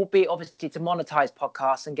goal will be obviously to monetize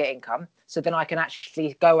podcasts and get income. So then I can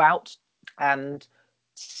actually go out and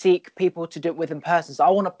seek people to do it with in person. So I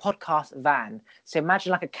want a podcast van. So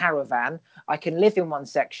imagine like a caravan. I can live in one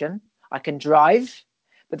section, I can drive,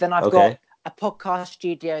 but then I've got Okay. a podcast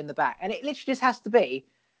studio in the back. And it literally just has to be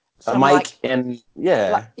A some mic like and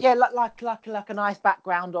yeah. like a nice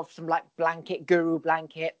background of some like blanket, guru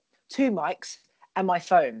blanket, two mics, and my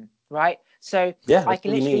phone, right? So Yeah, I that's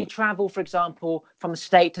can pretty literally neat. travel, for example, from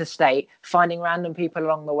state to state, finding random people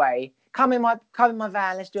along the way. Come in my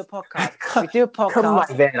van. Let's do a podcast. Come, We do a come my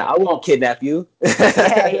podcast. van. I won't kidnap you.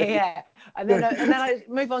 Yeah. and then I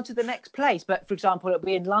move on to the next place. But for example, it'll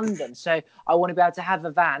be in London, so I want to be able to have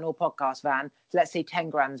a van or podcast van, so let's say 10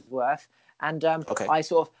 grand's worth, and I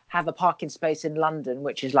sort of have a parking space in London,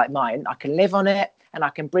 which is like mine. I can live on it, and I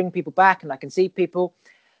can bring people back, and I can see people.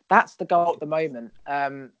 That's the goal at the moment.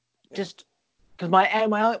 Just because my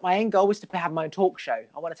end goal is to have my own talk show.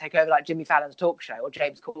 I want to take over like Jimmy Fallon's talk show or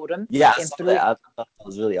James Corden. Yeah, I saw that. I thought that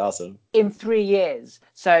was really awesome. In 3 years.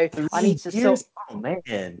 So I need to years? Oh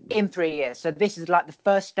man. In 3 years. So this is like the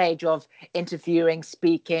first stage of interviewing,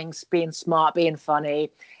 speaking, being smart, being funny,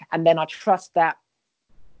 and then I trust that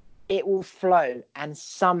it will flow and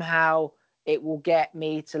somehow it will get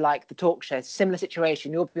me to like the talk show. Similar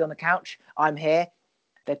situation. You'll be on the couch. I'm here.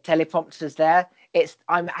 The teleprompter's there.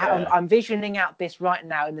 I'm visioning out this right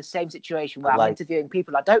now in the same situation where I'm interviewing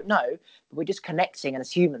people I don't know, but we're just connecting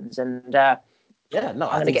as humans. And I'm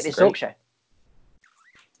going to get this talk show.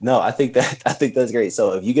 No, I think that's great.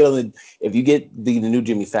 So if you get the new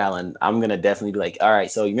Jimmy Fallon, I'm gonna definitely be like, all right.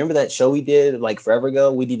 So you remember that show we did like forever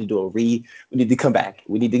ago? We need to do we need to come back.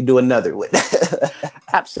 We need to do another one.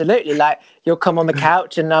 Absolutely. Like you'll come on the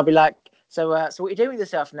couch and I'll be like, so what are you doing with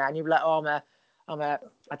yourself now? And you'll be like, oh, I'm a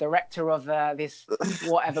director of this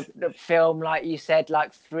whatever film, like you said,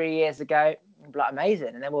 like 3 years ago. I'll be like,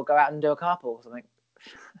 amazing. And then we'll go out and do a carpool or something.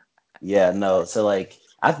 Yeah, no. So like,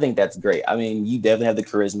 I think that's great. I mean, you definitely have the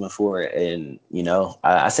charisma for it, and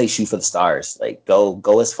I say shoot for the stars. Like,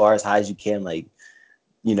 go as far as high as you can. Like,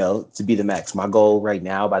 to be the max. My goal right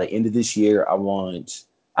now, by the end of this year,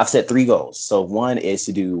 I've set 3 goals. So one is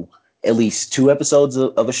to do at least 2 episodes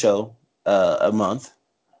of a show a month,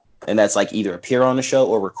 and that's like either appear on the show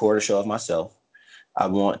or record a show of myself. I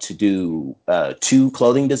want to do 2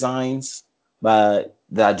 clothing designs that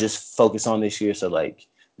I just focus on this year. So like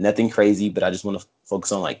nothing crazy, but I just want to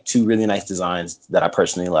focus on like 2 really nice designs that I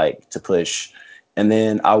personally like to push. And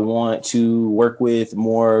then I want to work with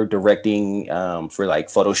more directing for like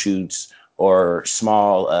photo shoots or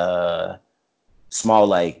small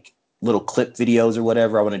like little clip videos or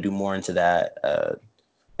whatever. I want to do more into that.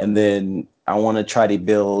 And then I want to try to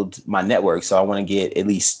build my network. So I want to get at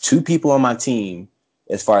least 2 people on my team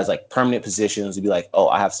as far as like permanent positions to be like, oh,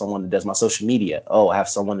 I have someone that does my social media. Oh, I have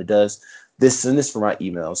someone that does this and this for my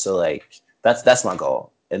email. So like that's my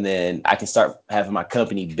goal. And then I can start having my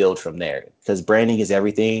company build from there because branding is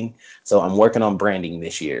everything. So I'm working on branding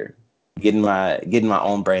this year, getting my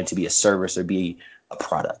own brand to be a service or be a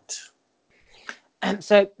product.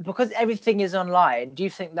 So because everything is online, do you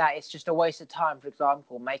think that it's just a waste of time, for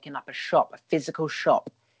example, making up a physical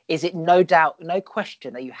shop? Is it no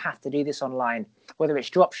question that you have to do this online, whether it's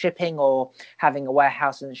drop shipping or having a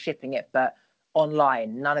warehouse and shipping it, but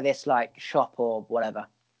online, none of this like shop or whatever?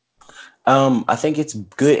 I think it's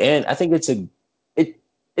good. And I think it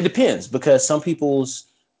depends because some people's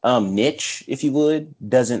niche, if you would,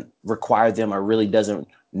 doesn't require them or really doesn't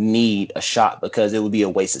need a shop because it would be a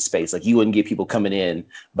waste of space. Like you wouldn't get people coming in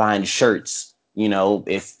buying shirts,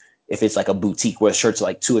 if it's like a boutique where shirts are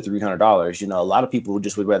like $200 or $300, a lot of people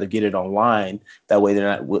just would rather get it online. That way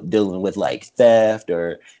they're not dealing with like theft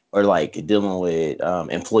or like dealing with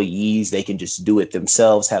employees. They can just do it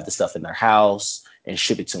themselves, have the stuff in their house and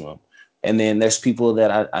ship it to them. And then there's people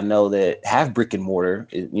that I know that have brick and mortar,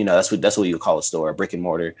 that's what you would call a store, a brick and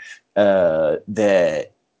mortar,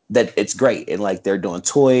 that it's great. And like they're doing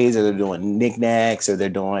toys or they're doing knickknacks or they're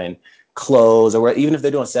doing clothes or even if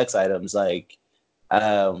they're doing sex items, like,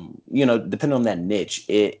 depending on that niche,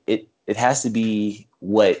 it has to be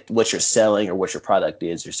what you're selling or what your product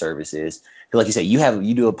is or service is. Like you say,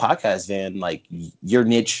 you do a podcast van, like your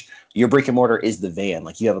niche, your brick and mortar is the van.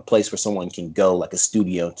 Like you have a place where someone can go, like a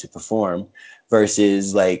studio to perform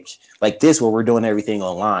versus like this where we're doing everything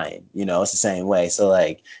online, it's the same way. So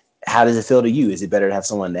like, how does it feel to you? Is it better to have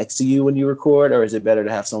someone next to you when you record, or is it better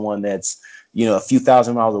to have someone that's, a few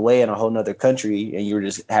thousand miles away in a whole nother country and you're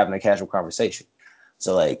just having a casual conversation?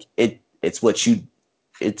 So like it's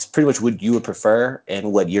pretty much what you would prefer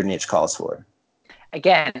and what your niche calls for.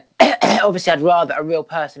 Again, obviously I'd rather a real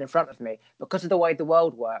person in front of me because of the way the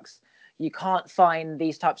world works. You can't find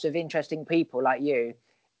these types of interesting people like you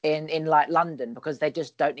in like London because they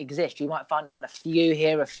just don't exist. You might find a few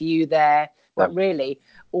here, a few there, but really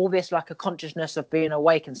all this like a consciousness of being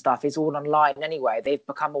awake and stuff is all online anyway. They've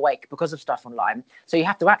become awake because of stuff online. So you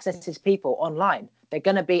have to access these people online. They're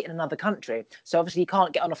going to be in another country. So obviously you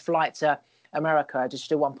can't get on a flight to America just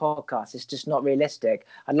do one podcast. It's just not realistic.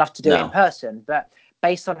 I'd love to do it in person, but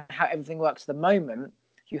based on how everything works at the moment,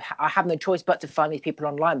 I have no choice but to find these people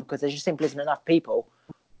online because there just simply isn't enough people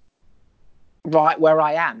right where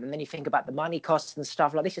I am. And then you think about the money costs and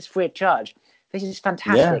stuff like this is free of charge. This is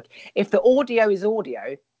fantastic. Yeah. If the audio is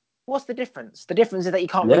audio, What's the difference? The difference is that you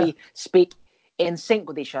can't Yeah. really speak in sync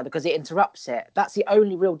with each other because it interrupts it. That's the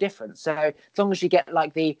only real difference. So as long as you get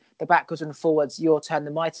like the backwards and forwards, your turn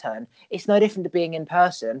then my turn, it's no different to being in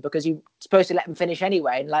person because you're supposed to let them finish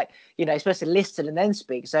anyway, and like you're supposed to listen and then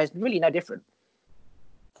speak. So it's really no different.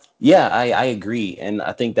 Yeah, I agree, and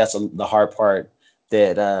I think that's the hard part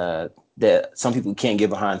that that some people can't get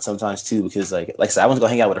behind sometimes too, because like I said, I went to go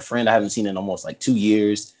hang out with a friend I haven't seen in almost like 2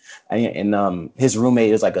 years, and his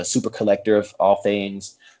roommate is like a super collector of all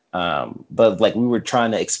things, but like we were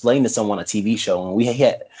trying to explain to someone a TV show, and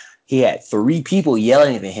he had three people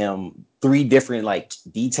yelling at him three different like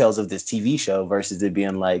details of this TV show versus it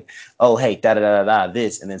being like, oh hey, da da da da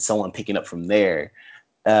this, and then someone picking up from there.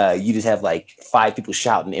 You just have like five people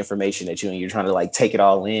shouting information at you, and you're trying to like take it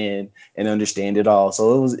all in and understand it all.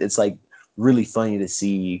 So it's like really funny to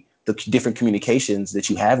see the different communications that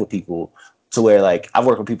you have with people. To where like I've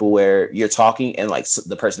worked with people where you're talking and like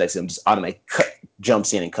the person next to them just automatically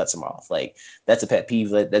jumps in and cuts them off. Like that's a pet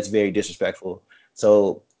peeve. That's very disrespectful.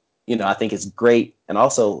 So I think it's great, and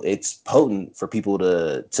also it's potent for people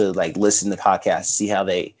to like listen to podcasts, see how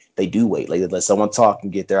they do wait. Like they let someone talk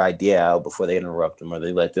and get their idea out before they interrupt them, or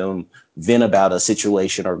they let them vent about a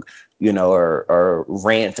situation, or or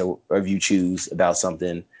rant, or if you choose about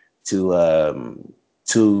something to allow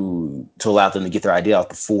them to get their idea out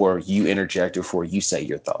before you interject or before you say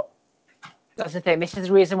your thought. That's the thing. This is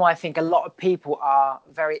the reason why I think a lot of people are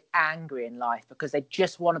very angry in life, because they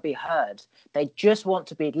just want to be heard. They just want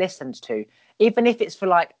to be listened to. Even if it's for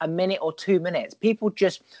like a minute or 2 minutes, people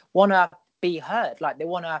just want to be heard. Like they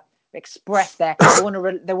want to express they want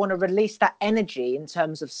to release that energy in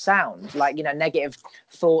terms of sound, like, negative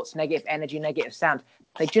thoughts, negative energy, negative sound.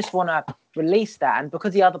 They just want to release that. And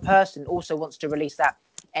because the other person also wants to release that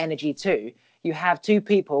energy too, you have two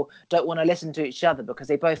people don't want to listen to each other because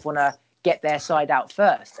they both want to get their side out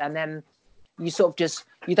first, and then you sort of just,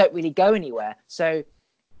 you don't really go anywhere. So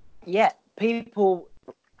yeah, people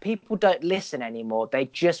don't listen anymore. They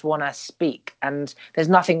just want to speak, and there's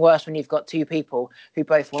nothing worse when you've got two people who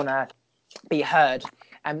both want to be heard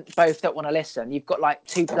and both don't want to listen. You've got like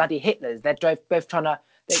two bloody Hitlers. They're both trying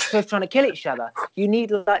to kill each other. You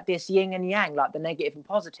need like this yin and yang, like the negative and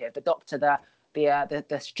positive, the doctor,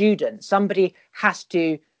 the student. Somebody has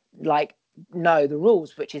to like know the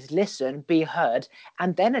rules, which is listen, be heard,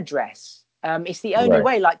 and then address. It's the only Right.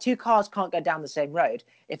 way. Like two cars can't go down the same road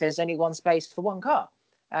if there's only one space for one car.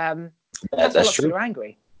 That's why a That's lot of true. people are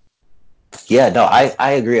angry. Yeah, no,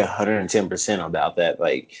 I agree 110% about that.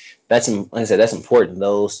 Like like I said, that's important.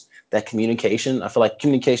 That communication. I feel like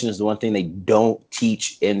communication is the one thing they don't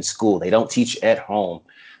teach in school. They don't teach at home.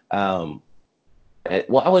 Um,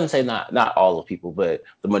 well, I wouldn't say not all of people, but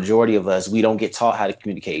the majority of us, we don't get taught how to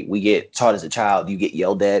communicate. We get taught as a child, you get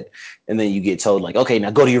yelled at, and then you get told like, okay,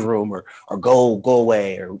 now go to your room, or go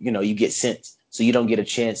away, or you get sent. So you don't get a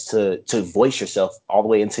chance to voice yourself all the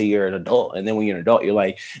way until you're an adult. And then when you're an adult, you're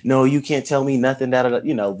like, no, you can't tell me nothing.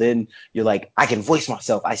 Then you're like, I can voice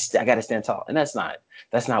myself. I got to stand tall, and that's not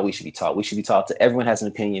what we should be taught. We should be taught to everyone has an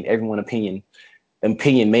opinion.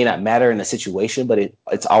 Opinion may not matter in a situation, but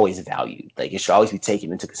it's always valued. Like it should always be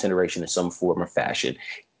taken into consideration in some form or fashion,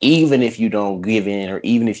 even if you don't give in, or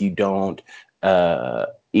even if you don't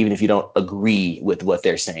agree with what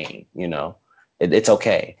they're saying. It's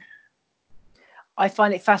okay. I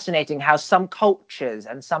find it fascinating how some cultures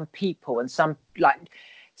and some people and some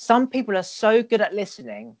people are so good at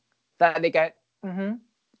listening that they go, mm-hmm,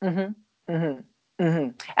 mm-hmm, mm-hmm, mm-hmm.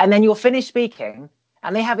 And then you'll finish speaking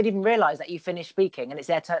and they haven't even realized that you finished speaking and it's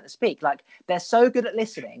their turn to speak. Like they're so good at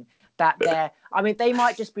listening that they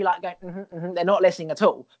might just be like going, mm-hmm, mm-hmm. They're not listening at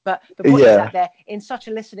all. But the point is Yeah. that they're in such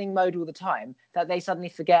a listening mode all the time that they suddenly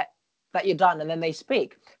forget that you're done and then they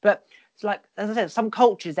speak. But it's like, as I said, some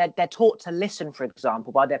cultures they're taught to listen, for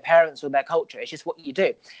example, by their parents or their culture. It's just what you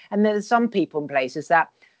do. And there's some people in places that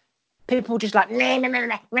people just like, and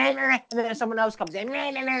then someone else comes in,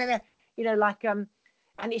 and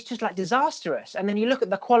it's just like disastrous. And then you look at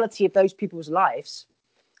the quality of those people's lives,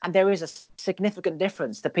 and there is a significant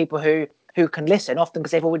difference to people who can listen, often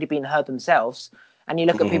because they've already been heard themselves. And you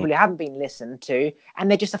look at Mhm. people who haven't been listened to, and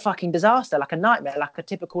they're just a fucking disaster, like a nightmare, like a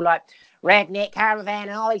typical like redneck caravan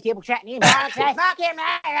and all these people chatting in, say fuck him,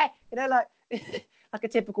 like like a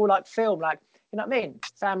typical like film, like you know what I mean,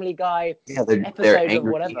 Family Guy Yeah, they're episode of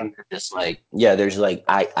angry, whatever. and they're just like, yeah, there's like,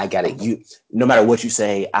 I gotta, you, no matter what you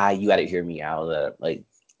say, you gotta hear me out. Like,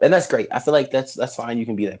 and that's great. I feel like that's fine. You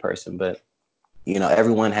can be that person, but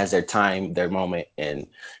everyone has their time, their moment, and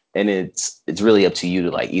And it's really up to you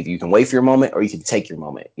to like either you can wait for your moment or you can take your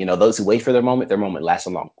moment. You know, those who wait for their moment lasts a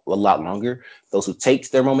lot longer. Those who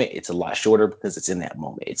take their moment, it's a lot shorter because it's in that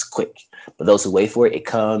moment. It's quick. But those who wait for it, it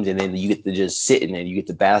comes and then you get to just sit in it. You get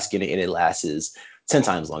to bask in it, and it lasts 10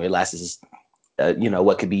 times longer. It lasts,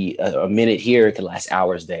 what could be a minute here, it could last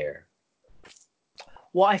hours there.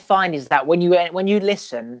 What I find is that when you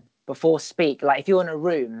listen before speak, like if you're in a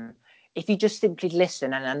room, if you just simply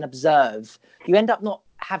listen and observe, you end up not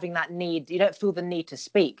having that need. You don't feel the need to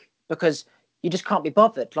speak because you just can't be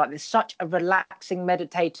bothered. Like there's such a relaxing,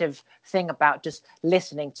 meditative thing about just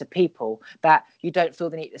listening to people that you don't feel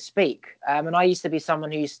the need to speak. And I used to be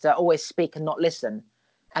someone who used to always speak and not listen.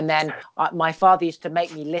 And then my father used to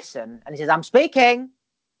make me listen, and he says, "I'm speaking,"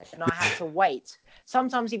 and I had to wait.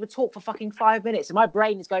 Sometimes he would talk for fucking 5 minutes, and my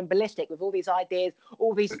brain is going ballistic with all these ideas,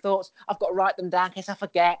 all these thoughts. I've got to write them down in case I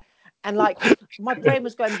forget. And like my brain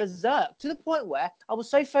was going berserk to the point where I was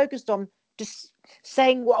so focused on just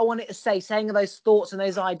saying what I wanted to say, saying those thoughts and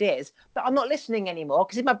those ideas, that I'm not listening anymore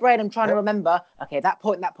because in my brain I'm trying to remember, okay, that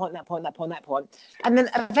point, that point, that point, that point, that point. And then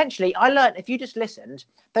eventually I learned if you just listened,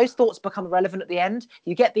 those thoughts become irrelevant at the end.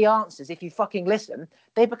 You get the answers. If you fucking listen,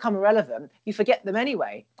 they become irrelevant. You forget them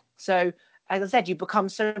anyway. So as I said, you become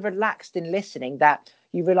so relaxed in listening that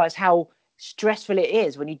you realize how stressful it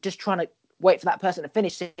is when you're just trying to wait for that person to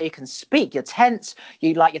finish so you can speak. You're tense,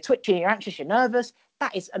 you're twitching, you're anxious, you're nervous.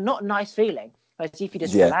 That is not a nice feeling. Whereas if you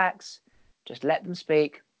just relax, just let them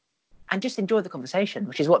speak and just enjoy the conversation,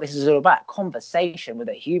 which is what this is all about. Conversation with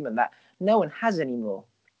a human that no one has anymore.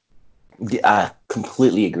 I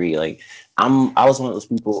completely agree. Like I was one of those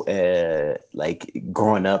people, like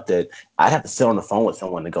growing up, that I'd have to sit on the phone with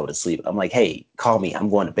someone to go to sleep. I'm like, hey, call me. I'm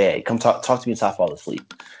going to bed. Come talk to me until I fall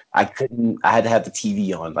asleep. I couldn't. I had to have the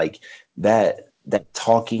TV on. Like that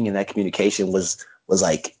talking and that communication was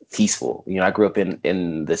like peaceful. You know, I grew up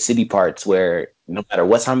in the city parts where no matter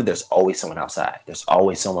what time, there's always someone outside. There's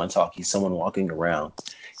always someone talking, someone walking around,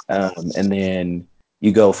 and then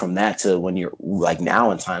you go from that to when you're like now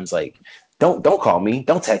in times like don't call me,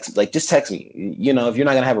 don't text, like just text me. You know, if you're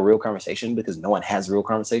not gonna have a real conversation because no one has real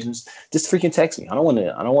conversations, just freaking text me. I don't want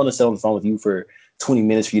to sit on the phone with you for 20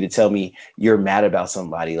 minutes for you to tell me you're mad about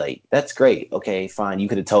somebody. Like that's great, okay, fine. You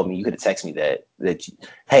could have told me, you could have texted me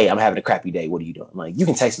hey, I'm having a crappy day, what are you doing? Like you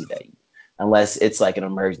can text me that unless it's like an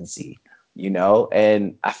emergency, you know.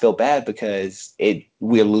 And I feel bad because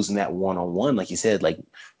we're losing that one-on-one, like you said. Like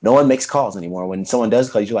no one makes calls anymore. When someone does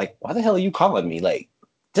call you, you're like, why the hell are you calling me? Like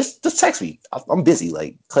just text me. I'm busy.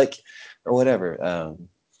 Like click or whatever.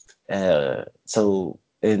 So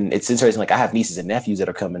and it's interesting. Like I have nieces and nephews that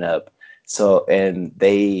are coming up. So and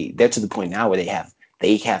they're to the point now where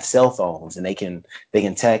they have cell phones and they can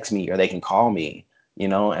text me or they can call me. You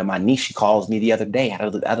know, and my niece, she calls me the other day out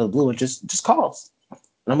of the blue and just calls.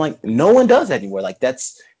 And I'm like, no one does that anymore. Like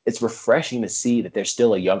it's refreshing to see that there's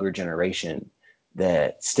still a younger generation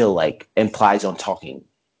that still like implies on talking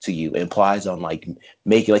to you, implies on like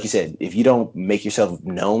making, like you said, if you don't make yourself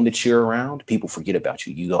known that you're around, people forget about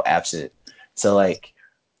you. You go absent. So like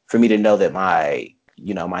for me to know that my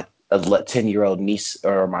 10-year-old niece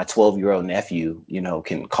or my 12-year-old nephew,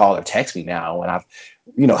 can call or text me now when I've,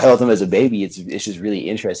 held them as a baby, it's just really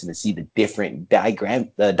interesting to see the different uh,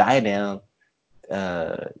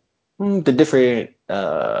 the different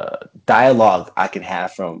dialogue I can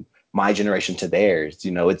have from my generation to theirs.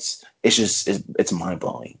 It's mind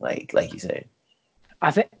blowing. Like you said.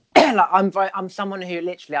 I think like I'm someone who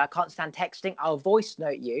literally I can't stand texting. I'll voice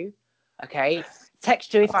note you, okay?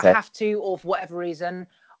 Text you if I Okay. have to, or for whatever reason.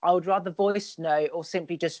 I would rather voice note or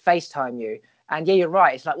simply just FaceTime you. And yeah, you're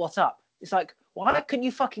right. It's like, what's up? It's like, why couldn't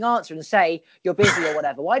you fucking answer and say you're busy or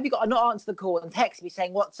whatever? Why have you got to not answer the call and text me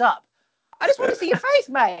saying what's up? I just want to see your face,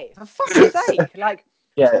 mate. For fuck's sake! Like,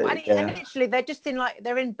 Yeah, and yeah. literally,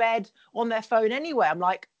 they're in bed on their phone anyway. I'm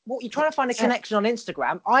like, what? You're trying to find a connection on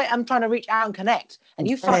Instagram. I am trying to reach out and connect, and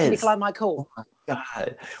you fucking Yes. decline my call. Oh my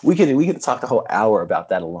God. We could talk the whole hour about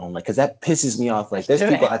that alone. Like, cause that pisses me off. Like Let's there's do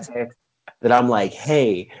people it. I text that I'm like,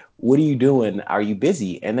 hey, what are you doing? Are you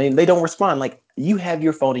busy? And they don't respond. Like you have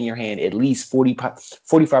your phone in your hand at least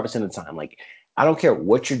 45% of the time. Like, I don't care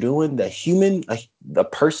what you're doing. The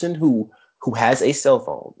person who has a cell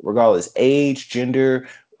phone, regardless age, gender,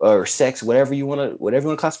 or sex, whatever you want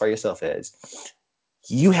to classify yourself as,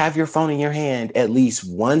 you have your phone in your hand at least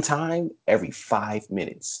one time every 5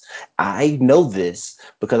 minutes. I know this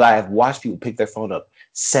because I have watched people pick their phone up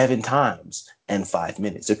 7 times in 5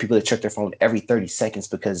 minutes. There are people that check their phone every 30 seconds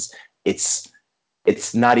because it's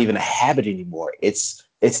not even a habit anymore. It's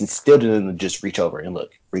it's instilled in them to just reach over and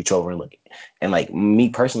look, reach over and look. And like me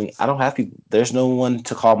personally, I don't have people. There's no one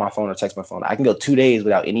to call my phone or text my phone. I can go 2 days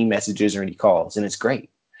without any messages or any calls, and it's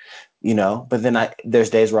great, you know. But then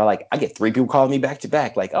there's days where I get three people calling me back to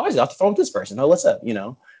back, like, oh, I was off the phone with this person. Oh, what's up, you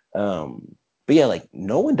know? But yeah, like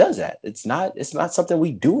no one does that. It's not something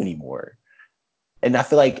we do anymore. And I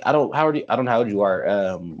feel like I don't know how old you are,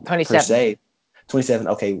 per 27. se. 27.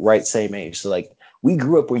 Okay, right, same age. So like we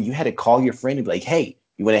grew up where you had to call your friend and be like, hey,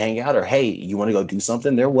 you want to hang out, or hey, you want to go do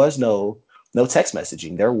something? There was no text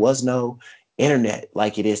messaging. There was no internet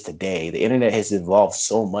like it is today. The internet has evolved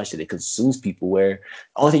so much that it consumes people, where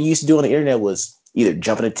the only thing you used to do on the internet was either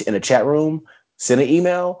jump in a chat room, send an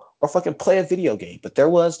email, or fucking play a video game. But there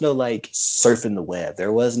was no like surfing the web.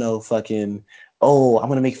 There was no fucking, oh, I'm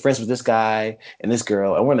gonna make friends with this guy and this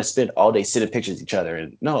girl, and we're gonna spend all day sending pictures of each other.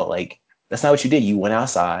 And no, like that's not what you did. You went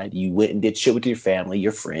outside, you went and did shit with your family,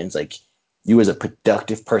 your friends. Like you was a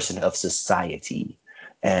productive person of society.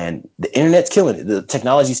 And the internet's killing it. The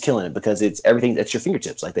technology's killing it because it's everything at your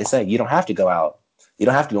fingertips. Like they say, you don't have to go out. You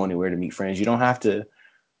don't have to go anywhere to meet friends. You don't have to,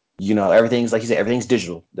 everything's like you said, everything's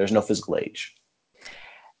digital. There's no physical age.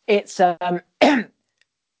 It's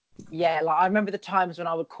yeah, like I remember the times when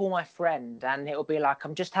I would call my friend and it would be like,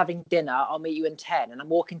 I'm just having dinner, I'll meet you in 10, and I'm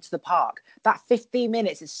walking to the park. That 15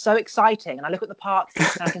 minutes is so exciting. And I look at the park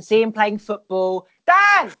and I can see him playing football.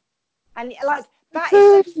 Dan! And like, that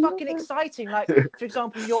is so fucking exciting. Like, for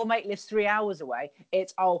example, your mate lives 3 hours away.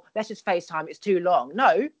 It's, oh, let's just FaceTime. It's too long.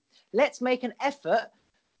 No, let's make an effort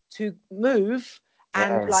to move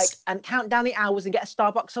and Yes. count down the hours and get a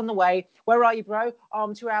Starbucks on the way. Where are you, bro? Oh,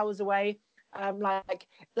 I'm 2 hours away.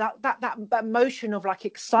 That motion of like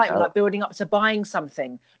excitement, Yep. like building up to buying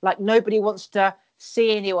something. Like nobody wants to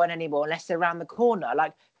see anyone anymore unless they're around the corner.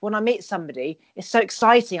 Like when I meet somebody, it's so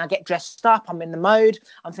exciting. I get dressed up. I'm in the mode.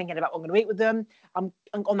 I'm thinking about what I'm going to eat with them. I'm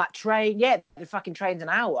on that train. Yeah, the fucking train's an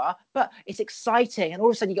hour, but it's exciting. And all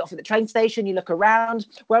of a sudden you get off at the train station, you look around.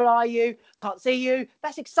 Where are you? Can't see you.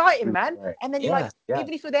 That's exciting, man. Right. And then you're like, Yeah. Yeah.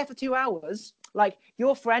 even if you're there for 2 hours, like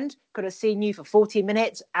your friend could have seen you for 40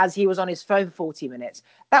 minutes as he was on his phone for 40 minutes.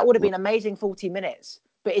 That would have been amazing 40 minutes.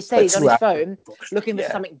 But instead, But he's on two his hours. phone looking for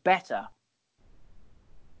Yeah. something better.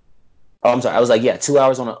 Oh, I'm sorry. I was like, yeah, 2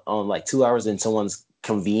 hours on like 2 hours in someone's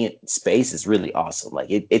convenient space is really awesome. Like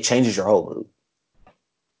it changes your whole mood.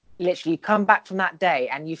 Literally, you come back from that day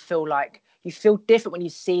and you feel like you feel different when you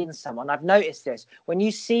see someone. I've noticed this. When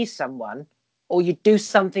you see someone or you do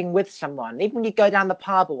something with someone, even when you go down the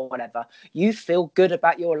pub or whatever, you feel good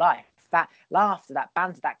about your life. That laughter, that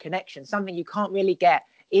banter, that connection, something you can't really get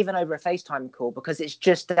even over a FaceTime call, because it's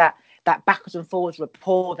just that backwards and forwards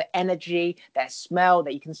rapport, the energy, their smell,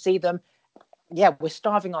 that you can see them. Yeah, we're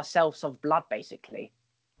starving ourselves of blood, basically.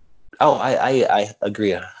 Oh, I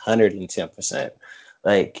agree 110%.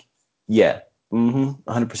 Like, yeah,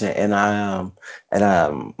 100%. And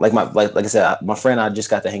like I said, my friend I just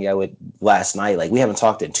got to hang out with last night. Like, we haven't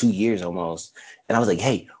talked in 2 years almost. And I was like,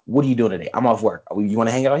 hey, what are you doing today? I'm off work. You want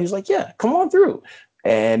to hang out? He was like, yeah, come on through.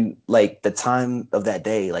 And like the time of that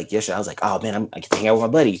day, like yesterday, I was like, oh man, I get to hang out with my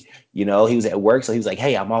buddy. You know, he was at work, so he was like,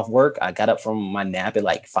 hey, I'm off work. I got up from my nap at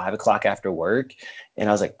like 5 o'clock after work, and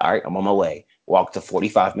I was like, all right, I'm on my way. Walk to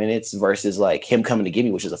 45 minutes versus like him coming to get me,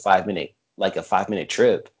 which is a 5 minute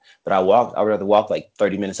trip. But I would rather walk like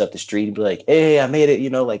 30 minutes up the street and be like, hey, I made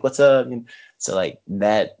it, like, what's up? And so like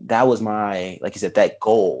that was my, like you said, that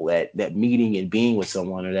goal, that meeting and being with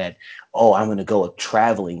someone, or that, oh, I'm gonna go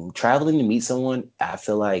traveling to meet someone. I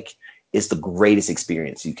feel like it's the greatest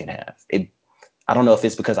experience you can have. I don't know if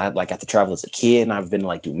it's because I like got to travel as a kid, and I've been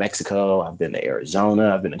like to Mexico, I've been to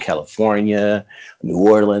Arizona, I've been to California, New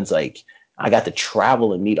Orleans. Like I got to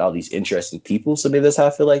travel and meet all these interesting people. So maybe that's how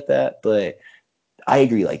I feel like that. But I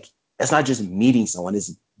agree. Like it's not just meeting someone;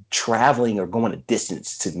 it's traveling or going a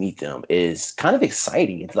distance to meet them is kind of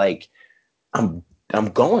exciting. It's like I'm I'm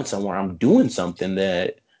going somewhere. I'm doing something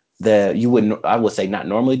that you wouldn't. I would say not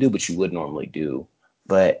normally do, but you would normally do.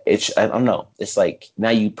 But I don't know. It's like now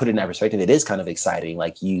you put it in that perspective. It is kind of exciting.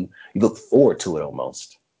 Like you look forward to it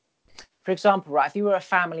almost. For example, right, if you were a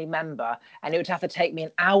family member and it would have to take me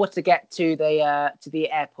an hour to get to the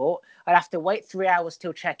airport, I'd have to wait 3 hours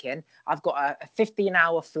till check-in. I've got a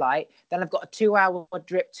 15-hour flight, then I've got a 2 hour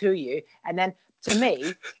drip to you, and then to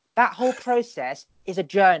me, that whole process is a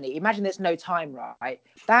journey. Imagine there's no time, right?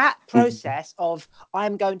 That Mhm. process of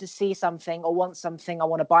I'm going to see something or want something, I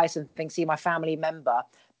want to buy something, see my family member.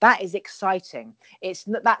 That is exciting.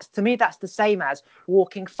 That's to me, that's the same as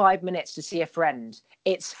walking 5 minutes to see a friend.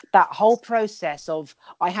 It's that whole process of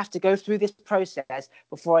I have to go through this process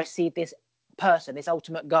before I see this person, this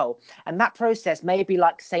ultimate goal. And that process may be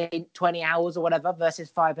like, say, 20 hours or whatever versus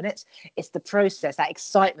 5 minutes. It's the process, that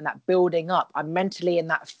excitement, that building up. I'm mentally in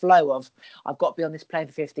that flow of, I've got to be on this plane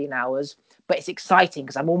for 15 hours, but it's exciting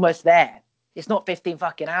because I'm almost there. It's not 15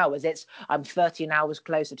 fucking hours. It's, I'm 13 hours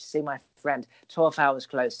closer to see my friend, 12 hours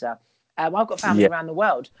closer. I've got family around the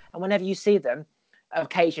world. And whenever you see them,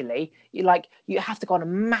 occasionally, you have to go on a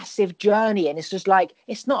massive journey. And it's just like,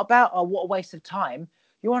 it's not about, oh, what a waste of time.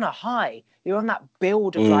 You're on a high. You're on that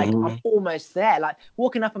build of like, I'm almost there. Like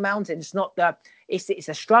walking up a mountain, it's not it's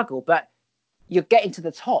a struggle, but you're getting to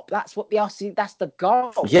the top. That's what that's the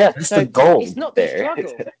goal. Yeah, that's the goal. It's not the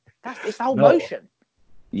struggle. It's the whole No. motion.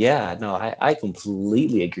 Yeah, no, I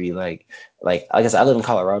completely agree. Like I guess I live in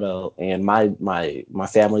Colorado, and my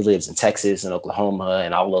family lives in Texas and Oklahoma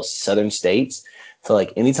and all those southern states. So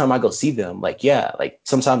like anytime I go see them, like yeah, like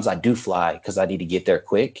sometimes I do fly because I need to get there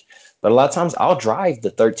quick, but a lot of times I'll drive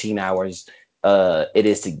the 13 hours it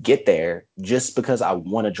is to get there just because I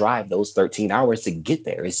want to drive those 13 hours to get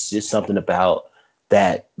there. It's just something about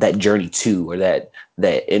that journey too, or that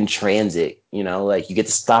in transit, you know, like you get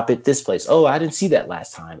to stop at this place. Oh, I didn't see that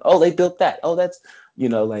last time. Oh, they built that. Oh, that's, you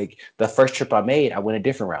know, like the first trip I made, I went a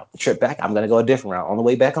different route. The trip back, I'm going to go a different route. On the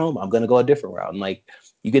way back home, I'm going to go a different route. And like,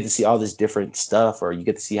 you get to see all this different stuff, or you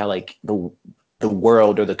get to see how like the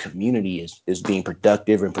world or the community is being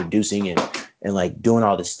productive and producing and like doing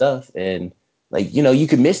all this stuff. And like, you know, you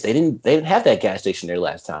could miss, they didn't have that gas station there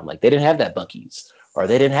last time. Like they didn't have that Buc-ee's, or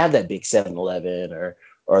they didn't have that big 7-Eleven,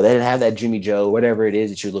 or they didn't have that Jimmy Joe, whatever it is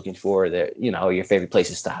that you're looking for, that, you know, your favorite place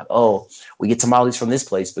to stop. Oh, we get tamales from this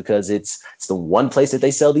place because it's the one place that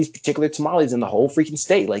they sell these particular tamales in the whole freaking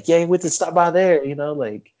state. Like, yeah, we went to stop by there, you know,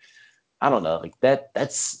 like, I don't know, like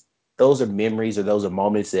those are memories, or those are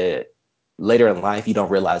moments that later in life you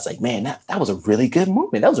don't realize, like, man, that was a really good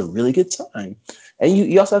moment. That was a really good time. And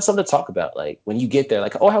you also have something to talk about. Like when you get there,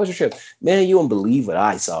 like, oh, how was your trip? Man, you won't believe what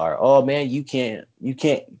I saw. Or, oh man, you can't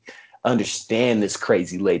understand this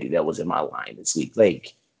crazy lady that was in my line this week.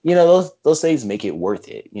 Like, you know, those things make it worth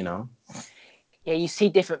it, you know? Yeah, you see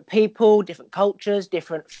different people, different cultures,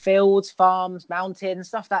 different fields, farms, mountains,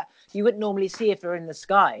 stuff that you wouldn't normally see if you're in the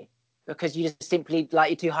sky, because you just simply,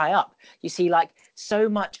 like, you're too high up. You see like so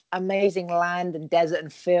much amazing land and desert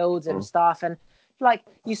and fields and stuff, and like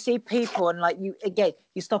you see people, and like you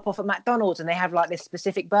stop off at McDonald's and they have like this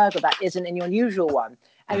specific burger that isn't in your usual one,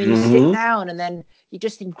 and then you sit down and then you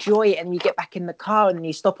just enjoy it, and you get back in the car and then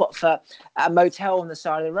you stop up for a motel on the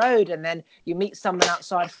side of the road, and then you meet someone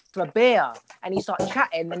outside for a beer and you start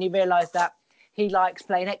chatting, and you realize that he likes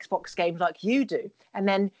playing Xbox games like you do, and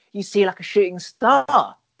then you see like a shooting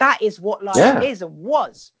star. That is what life is and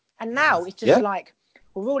was. And now it's just like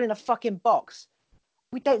we're all in a fucking box.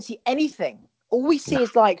 We don't see anything. All we see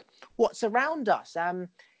is like what's around us.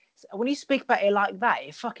 When you speak about it like that,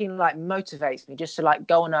 it fucking like motivates me just to like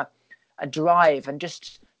go on a drive and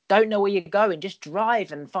just don't know where you're going. Just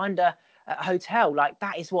drive and find a hotel. Like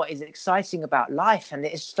that is what is exciting about life. And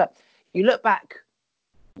it's just like, you look back,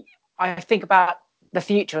 I think about the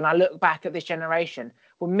future and I look back at this generation,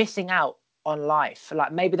 we're missing out on life.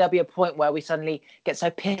 Like maybe there'll be a point where we suddenly get so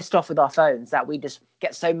pissed off with our phones that we just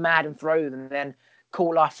get so mad and throw them and then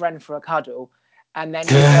call our friend for a cuddle. And then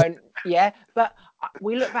we don't, but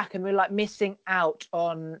we look back and we're like missing out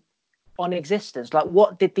on existence. Like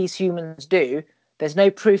what did these humans do? There's no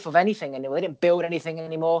proof of anything anymore. They didn't build anything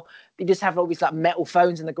anymore. They just have all these like metal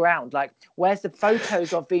phones in the ground. Like, where's the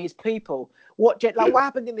photos of these people? What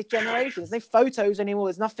happened in this generation? There's no photos anymore.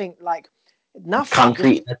 There's nothing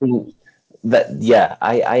Concrete. I think that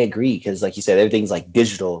I agree, because like you said, everything's like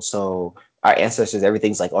digital. So our ancestors,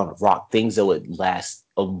 everything's like on a rock. Things that would last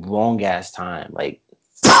a long ass time. Like,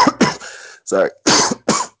 sorry.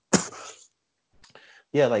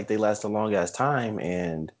 Yeah, like they last a long ass time,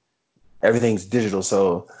 and everything's digital.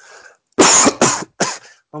 So, oh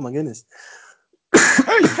my goodness.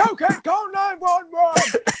 Hey, Coco, call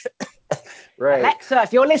 911. Right. Alexa,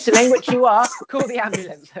 if you're listening, which you are, call the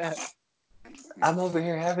ambulance. I'm over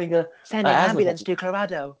here having send an ambulance to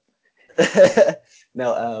Colorado.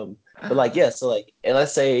 No, but like, yeah, so like, and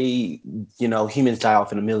let's say, you know, humans die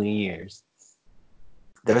off in a million years.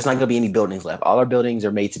 There's not gonna be any buildings left. All our buildings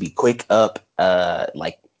are made to be quick up,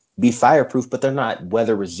 like be fireproof, but they're not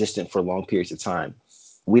weather resistant for long periods of time.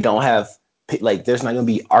 We don't have, like, there's not gonna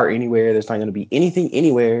be art anywhere. There's not gonna be anything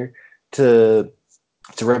anywhere to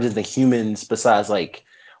represent the humans besides like,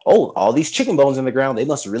 oh, all these chicken bones in the ground. They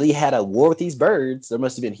must have really had a war with these birds. There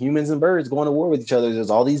must have been humans and birds going to war with each other. There's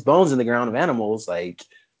all these bones in the ground of animals. Like,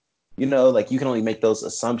 you know, like you can only make those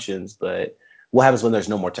assumptions. But what happens when there's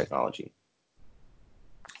no more technology?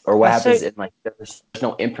 Or what That's so. happens in like there's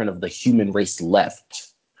no imprint of the human race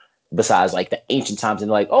left besides like the ancient times, and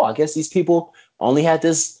like, oh, I guess these people only had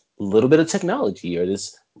this little bit of technology or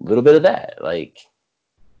this little bit of that. Like,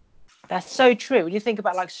 That's so true. When you think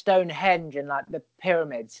about like Stonehenge and like the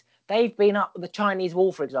pyramids, they've been up. The Chinese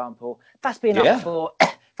Wall, for example, that's been up yeah, for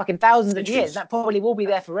fucking thousands of years. centuries. That probably will be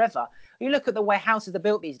there forever. You look at the way houses are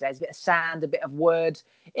built these days: a bit of sand, a bit of wood.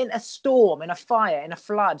 In a storm, in a fire, in a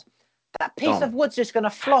flood, that piece of Gone. wood's just going to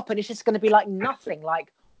flop, and it's just going to be like nothing,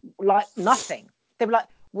 like nothing. They'll be like,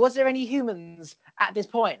 was there any humans at this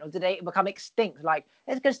point, or did they become extinct? Like,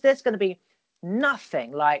 there's going to be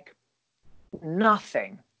nothing, like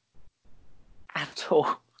nothing at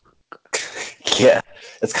all. Yeah,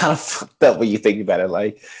 it's kind of fucked up when you think about it.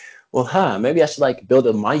 Like, well, maybe I should like build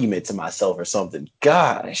a monument to myself or something.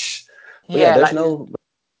 Gosh, but yeah, Yeah, there's like no.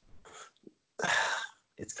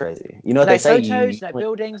 It's crazy. You know what no they say? You photos, no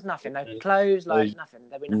buildings, nothing, no clothes, like nothing.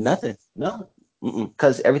 There'll be nothing. nothing. No,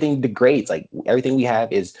 because everything degrades. Like everything we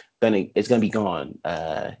have is gonna be gone.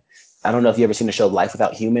 I don't know if you ever seen the show Life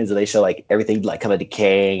Without Humans, or they show like everything like kind of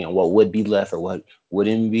decaying and what would be left or what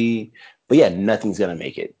wouldn't be. But yeah, nothing's gonna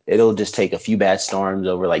make it. It'll just take a few bad storms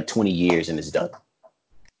over like 20 years and it's done.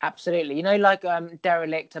 Absolutely. You know, like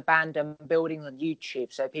derelict abandoned buildings on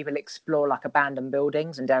YouTube. So people explore like abandoned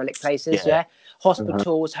buildings and derelict places. Yeah. Yeah.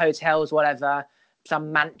 Hospitals, hotels, whatever,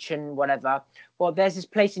 some mansion, whatever. Well, there's this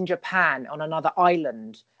place in Japan on another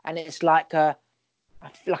island, and it's like a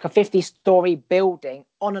 50-story building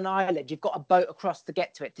on an island. You've got a boat across to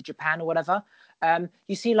get to it, to Japan or whatever.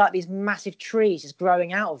 You see like these massive trees just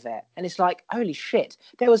growing out of it. And it's like, holy shit,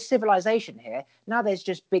 there was civilization here. Now there's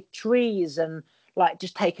just big trees and like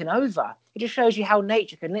just taken over. It just shows you how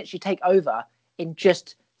nature can literally take over in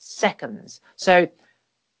just seconds. So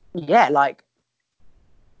yeah, like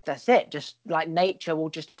that's it. Just like nature will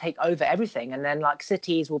just take over everything, and then like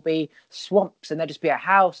cities will be swamps, and there'll just be a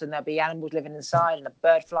house, and there'll be animals living inside, and a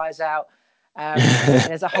bird flies out, and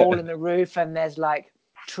there's a hole in the roof, and there's like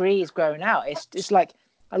trees growing out. It's like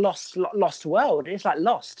a lost world. It's like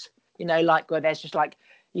Lost, you know, like where there's just like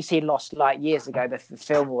you see Lost like years ago, the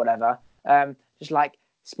film or whatever, just like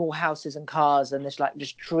small houses and cars, and there's like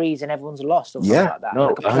just trees, and everyone's lost or something Yeah, like that, no,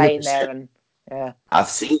 like a plane there, 100%. and yeah. I've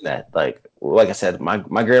seen that. Like I said, my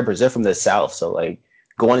grandparents, they're from the South, so like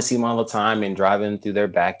going to see them all the time and driving through their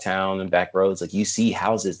back town and back roads, like you see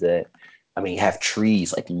houses that, I mean, have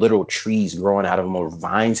trees, like literal trees growing out of them, or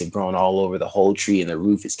vines have grown all over the whole tree, and the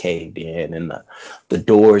roof is caved in, and the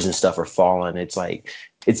doors and stuff are falling. It's like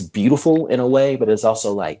it's beautiful in a way, but it's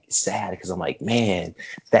also like sad because I'm like, man,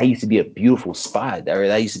 that used to be a beautiful spot, or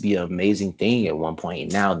that used to be an amazing thing at one point,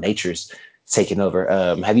 and now nature's taken over.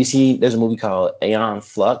 Have you seen? There's a movie called Aeon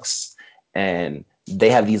Flux, and they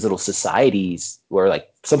have these little societies where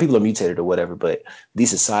like some people are mutated or whatever, but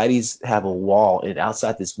these societies have a wall, and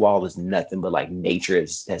outside this wall is nothing but like nature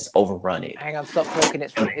has overrun it. Hang on, stop talking.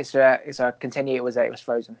 It's continue. It was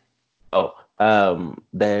frozen. Oh,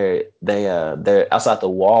 they're outside the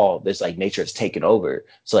wall. There's like nature has taken over,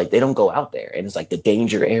 so like they don't go out there, and it's like the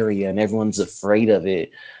danger area, and everyone's afraid of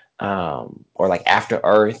it. Or like After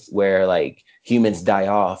Earth, where like humans die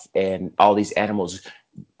off, and all these animals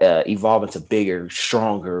evolve into bigger,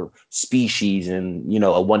 stronger species, and you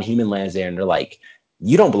know, a one human lands there, and they're like,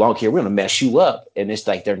 "You don't belong here. We're gonna mess you up," and it's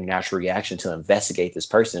like their natural reaction to investigate this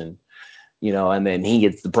person, you know, and then he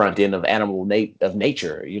gets the brunt end of of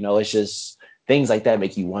nature. You know, it's just things like that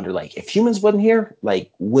make you wonder, like, if humans wasn't here,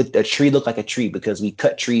 like, would a tree look like a tree? Because we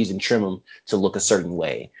cut trees and trim them to look a certain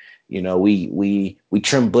way. You know, we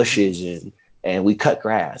trim bushes and we cut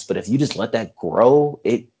grass, but if you just let that grow,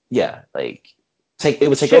 it yeah, like it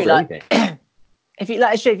would It's take true. over Like everything. if you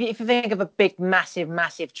like, it's true. If you think of a big,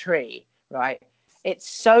 massive tree, right? It's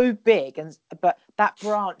so big, and but that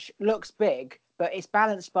branch looks big, but it's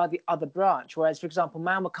balanced by the other branch. Whereas, for example,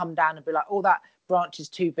 man would come down and be like, "Oh, that branch is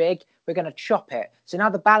too big. We're going to chop it." So now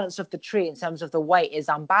the balance of the tree in terms of the weight is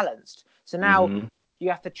unbalanced. So now Hmm. you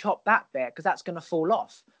have to chop that bit because that's going to fall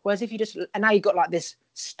off. Whereas if you just and now you've got like this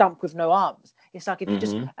stump with no arms. It's like if you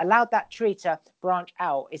just Hmm. allowed that tree to branch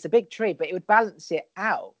out, it's a big tree, but it would balance it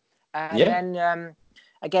out. And Yeah. then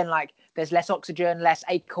again, like there's less oxygen, less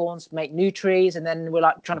acorns to make new trees, and then we're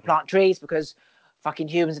like trying to plant trees because fucking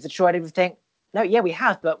humans have destroyed everything. No, yeah, we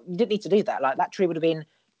have, but you didn't need to do that. Like that tree would have been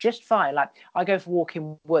just fine. Like I go for a walk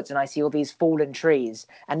in woods and I see all these fallen trees,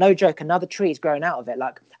 and no joke, another tree is growing out of it.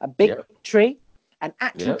 Like a big Yep. tree, an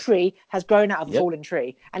actual Yep. tree has grown out of a Yep. fallen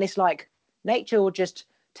tree, and it's like nature will just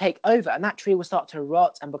take over, and that tree will start to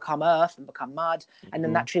rot and become earth and become mud, and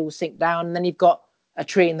then Hmm. that tree will sink down, and then you've got a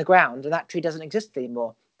tree in the ground, and that tree doesn't exist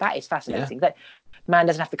anymore. That is Yeah. fascinating. That Man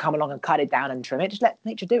doesn't have to come along and cut it down and trim it. Just let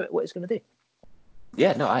nature do it. What it's going to do.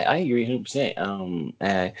 Yeah, no, I agree 100%.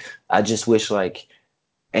 And I just wish like,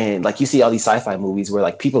 and like you see all these sci-fi movies where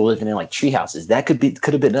like people living in like tree houses. That could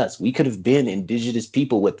have been us. We could have been indigenous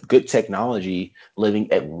people with good technology living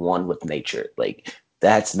at one with nature. Like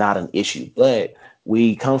that's not an issue. But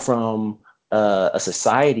we come from a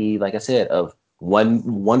society, like I said, of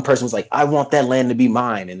one person was like, I want that land to be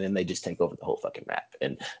mine, and then they just take over the whole fucking map,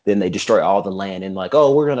 and then they destroy all the land, and like,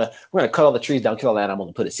 oh, we're gonna cut all the trees down, kill all the animals,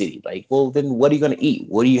 and put a city. Like, well, then what are you gonna eat?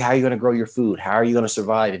 How are you gonna grow your food? How are you gonna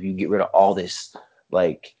survive if you get rid of all this?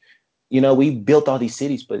 Like, we built all these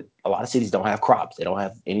cities, but a lot of cities don't have crops. They don't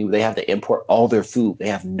have any. They have to import all their food. They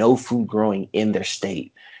have no food growing in their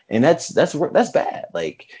state, and that's bad.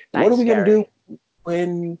 Like, That what are is we gonna scary. do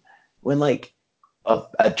when like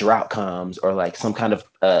a drought comes, or like some kind of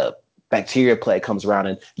bacteria plague comes around,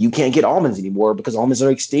 and you can't get almonds anymore because almonds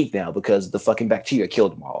are extinct now because the fucking bacteria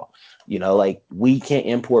killed them all. Like we can't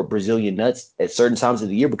import Brazilian nuts at certain times of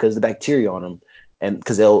the year because of the bacteria on them, and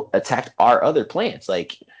because they'll attack our other plants.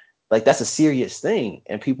 Like that's a serious thing,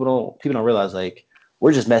 and people don't realize like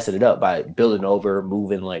we're just messing it up by building over,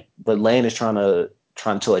 moving. Like the land is trying to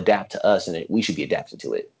adapt to us, and we should be adapting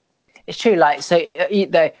to it. It's true. Like, so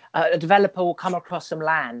a developer will come across some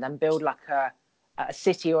land and build like a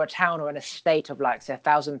city or a town or an estate of like, say,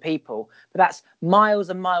 1,000 people. But that's miles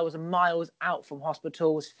and miles and miles out from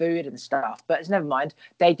hospitals, food and stuff. But it's never mind.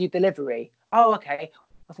 They do delivery. Oh, okay.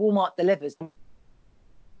 If Walmart delivers,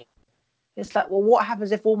 it's like, well, what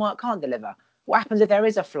happens if Walmart can't deliver? What happens if there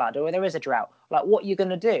is a flood or there is a drought? Like, what are you going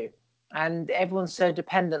to do? And everyone's so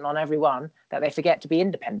dependent on everyone that they forget to be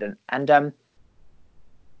independent. And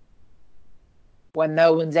when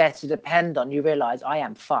no one's there to depend on, you realize I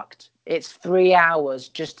am fucked. It's 3 hours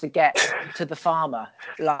just to get to the farmer.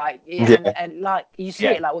 Like, and like you see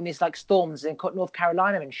it like when there's like storms in North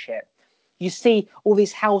Carolina and shit. You see all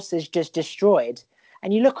these houses just destroyed,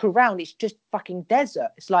 and you look around, it's just fucking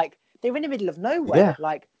desert. It's like they're in the middle of nowhere. Yeah.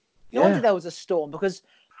 Like, no wonder there was a storm, because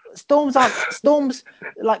storms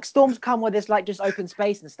come where there's like just open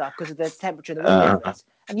space and stuff because of the temperature and the wind difference.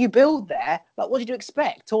 And you build there, like, what did you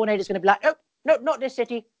expect? Tornado's going to be like, oh, no, not this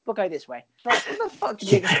city. We'll go this way. Like, what the fuck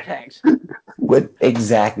did you expect? What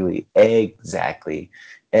exactly?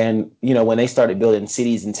 And when they started building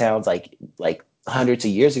cities and towns like hundreds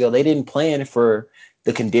of years ago, they didn't plan for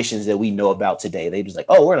the conditions that we know about today. They just like,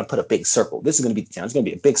 oh, we're gonna put a big circle. This is gonna be the town. It's gonna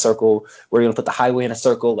be a big circle. We're gonna put the highway in a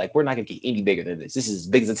circle. Like, we're not gonna get any bigger than this. This is as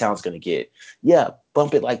big as the town's gonna get. Yeah,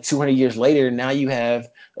 bump it like 200 years later. Now you have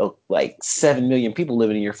like 7 million people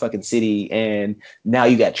living in your fucking city, and now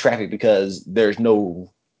you got traffic because there's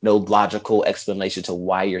no logical explanation to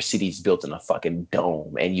why your city's built in a fucking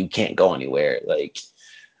dome and you can't go anywhere. Like,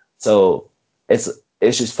 so it's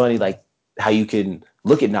just funny, like how you can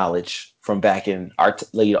look at knowledge from back in our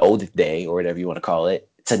old day or whatever you want to call it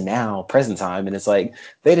to now present time, and it's like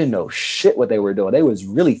they didn't know shit what they were doing. They was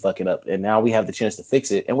really fucking up, and now we have the chance to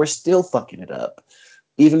fix it, and we're still fucking it up,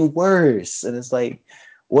 even worse. And it's like,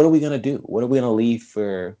 what are we gonna do? What are we gonna leave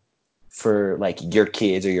for like your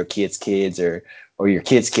kids or your kids' kids or your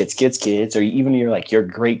kids' or even your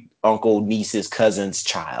great uncle, niece's, cousin's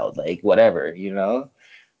child, like whatever, It's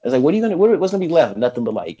like, what's gonna be left? Nothing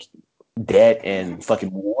but like debt and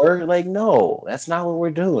fucking war. Like, no, that's not what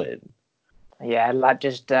we're doing. Yeah, like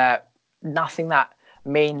just nothing that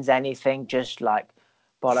means anything, just like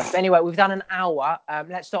bollocks. But anyway, we've done an hour.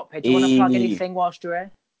 Let's stop here. Do you want to plug anything whilst you're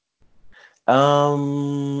here?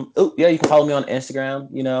 Oh yeah, you can follow me on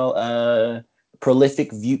Instagram,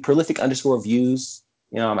 prolific_views.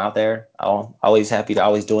 I'm out there. I'm always happy to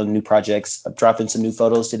always doing new projects. I'm dropping some new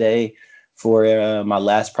photos today for my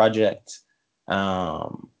last project.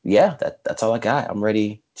 Yeah, that's all I got. I'm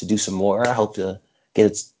ready to do some more. I hope to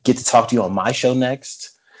get to talk to you on my show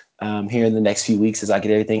next, here in the next few weeks as I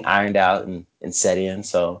get everything ironed out and set in.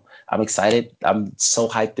 So I'm excited. I'm so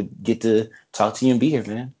hyped to get to talk to you and be here,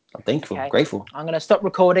 man. I'm thankful, grateful. I'm going to stop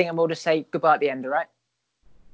recording and we'll just say goodbye at the end, all right?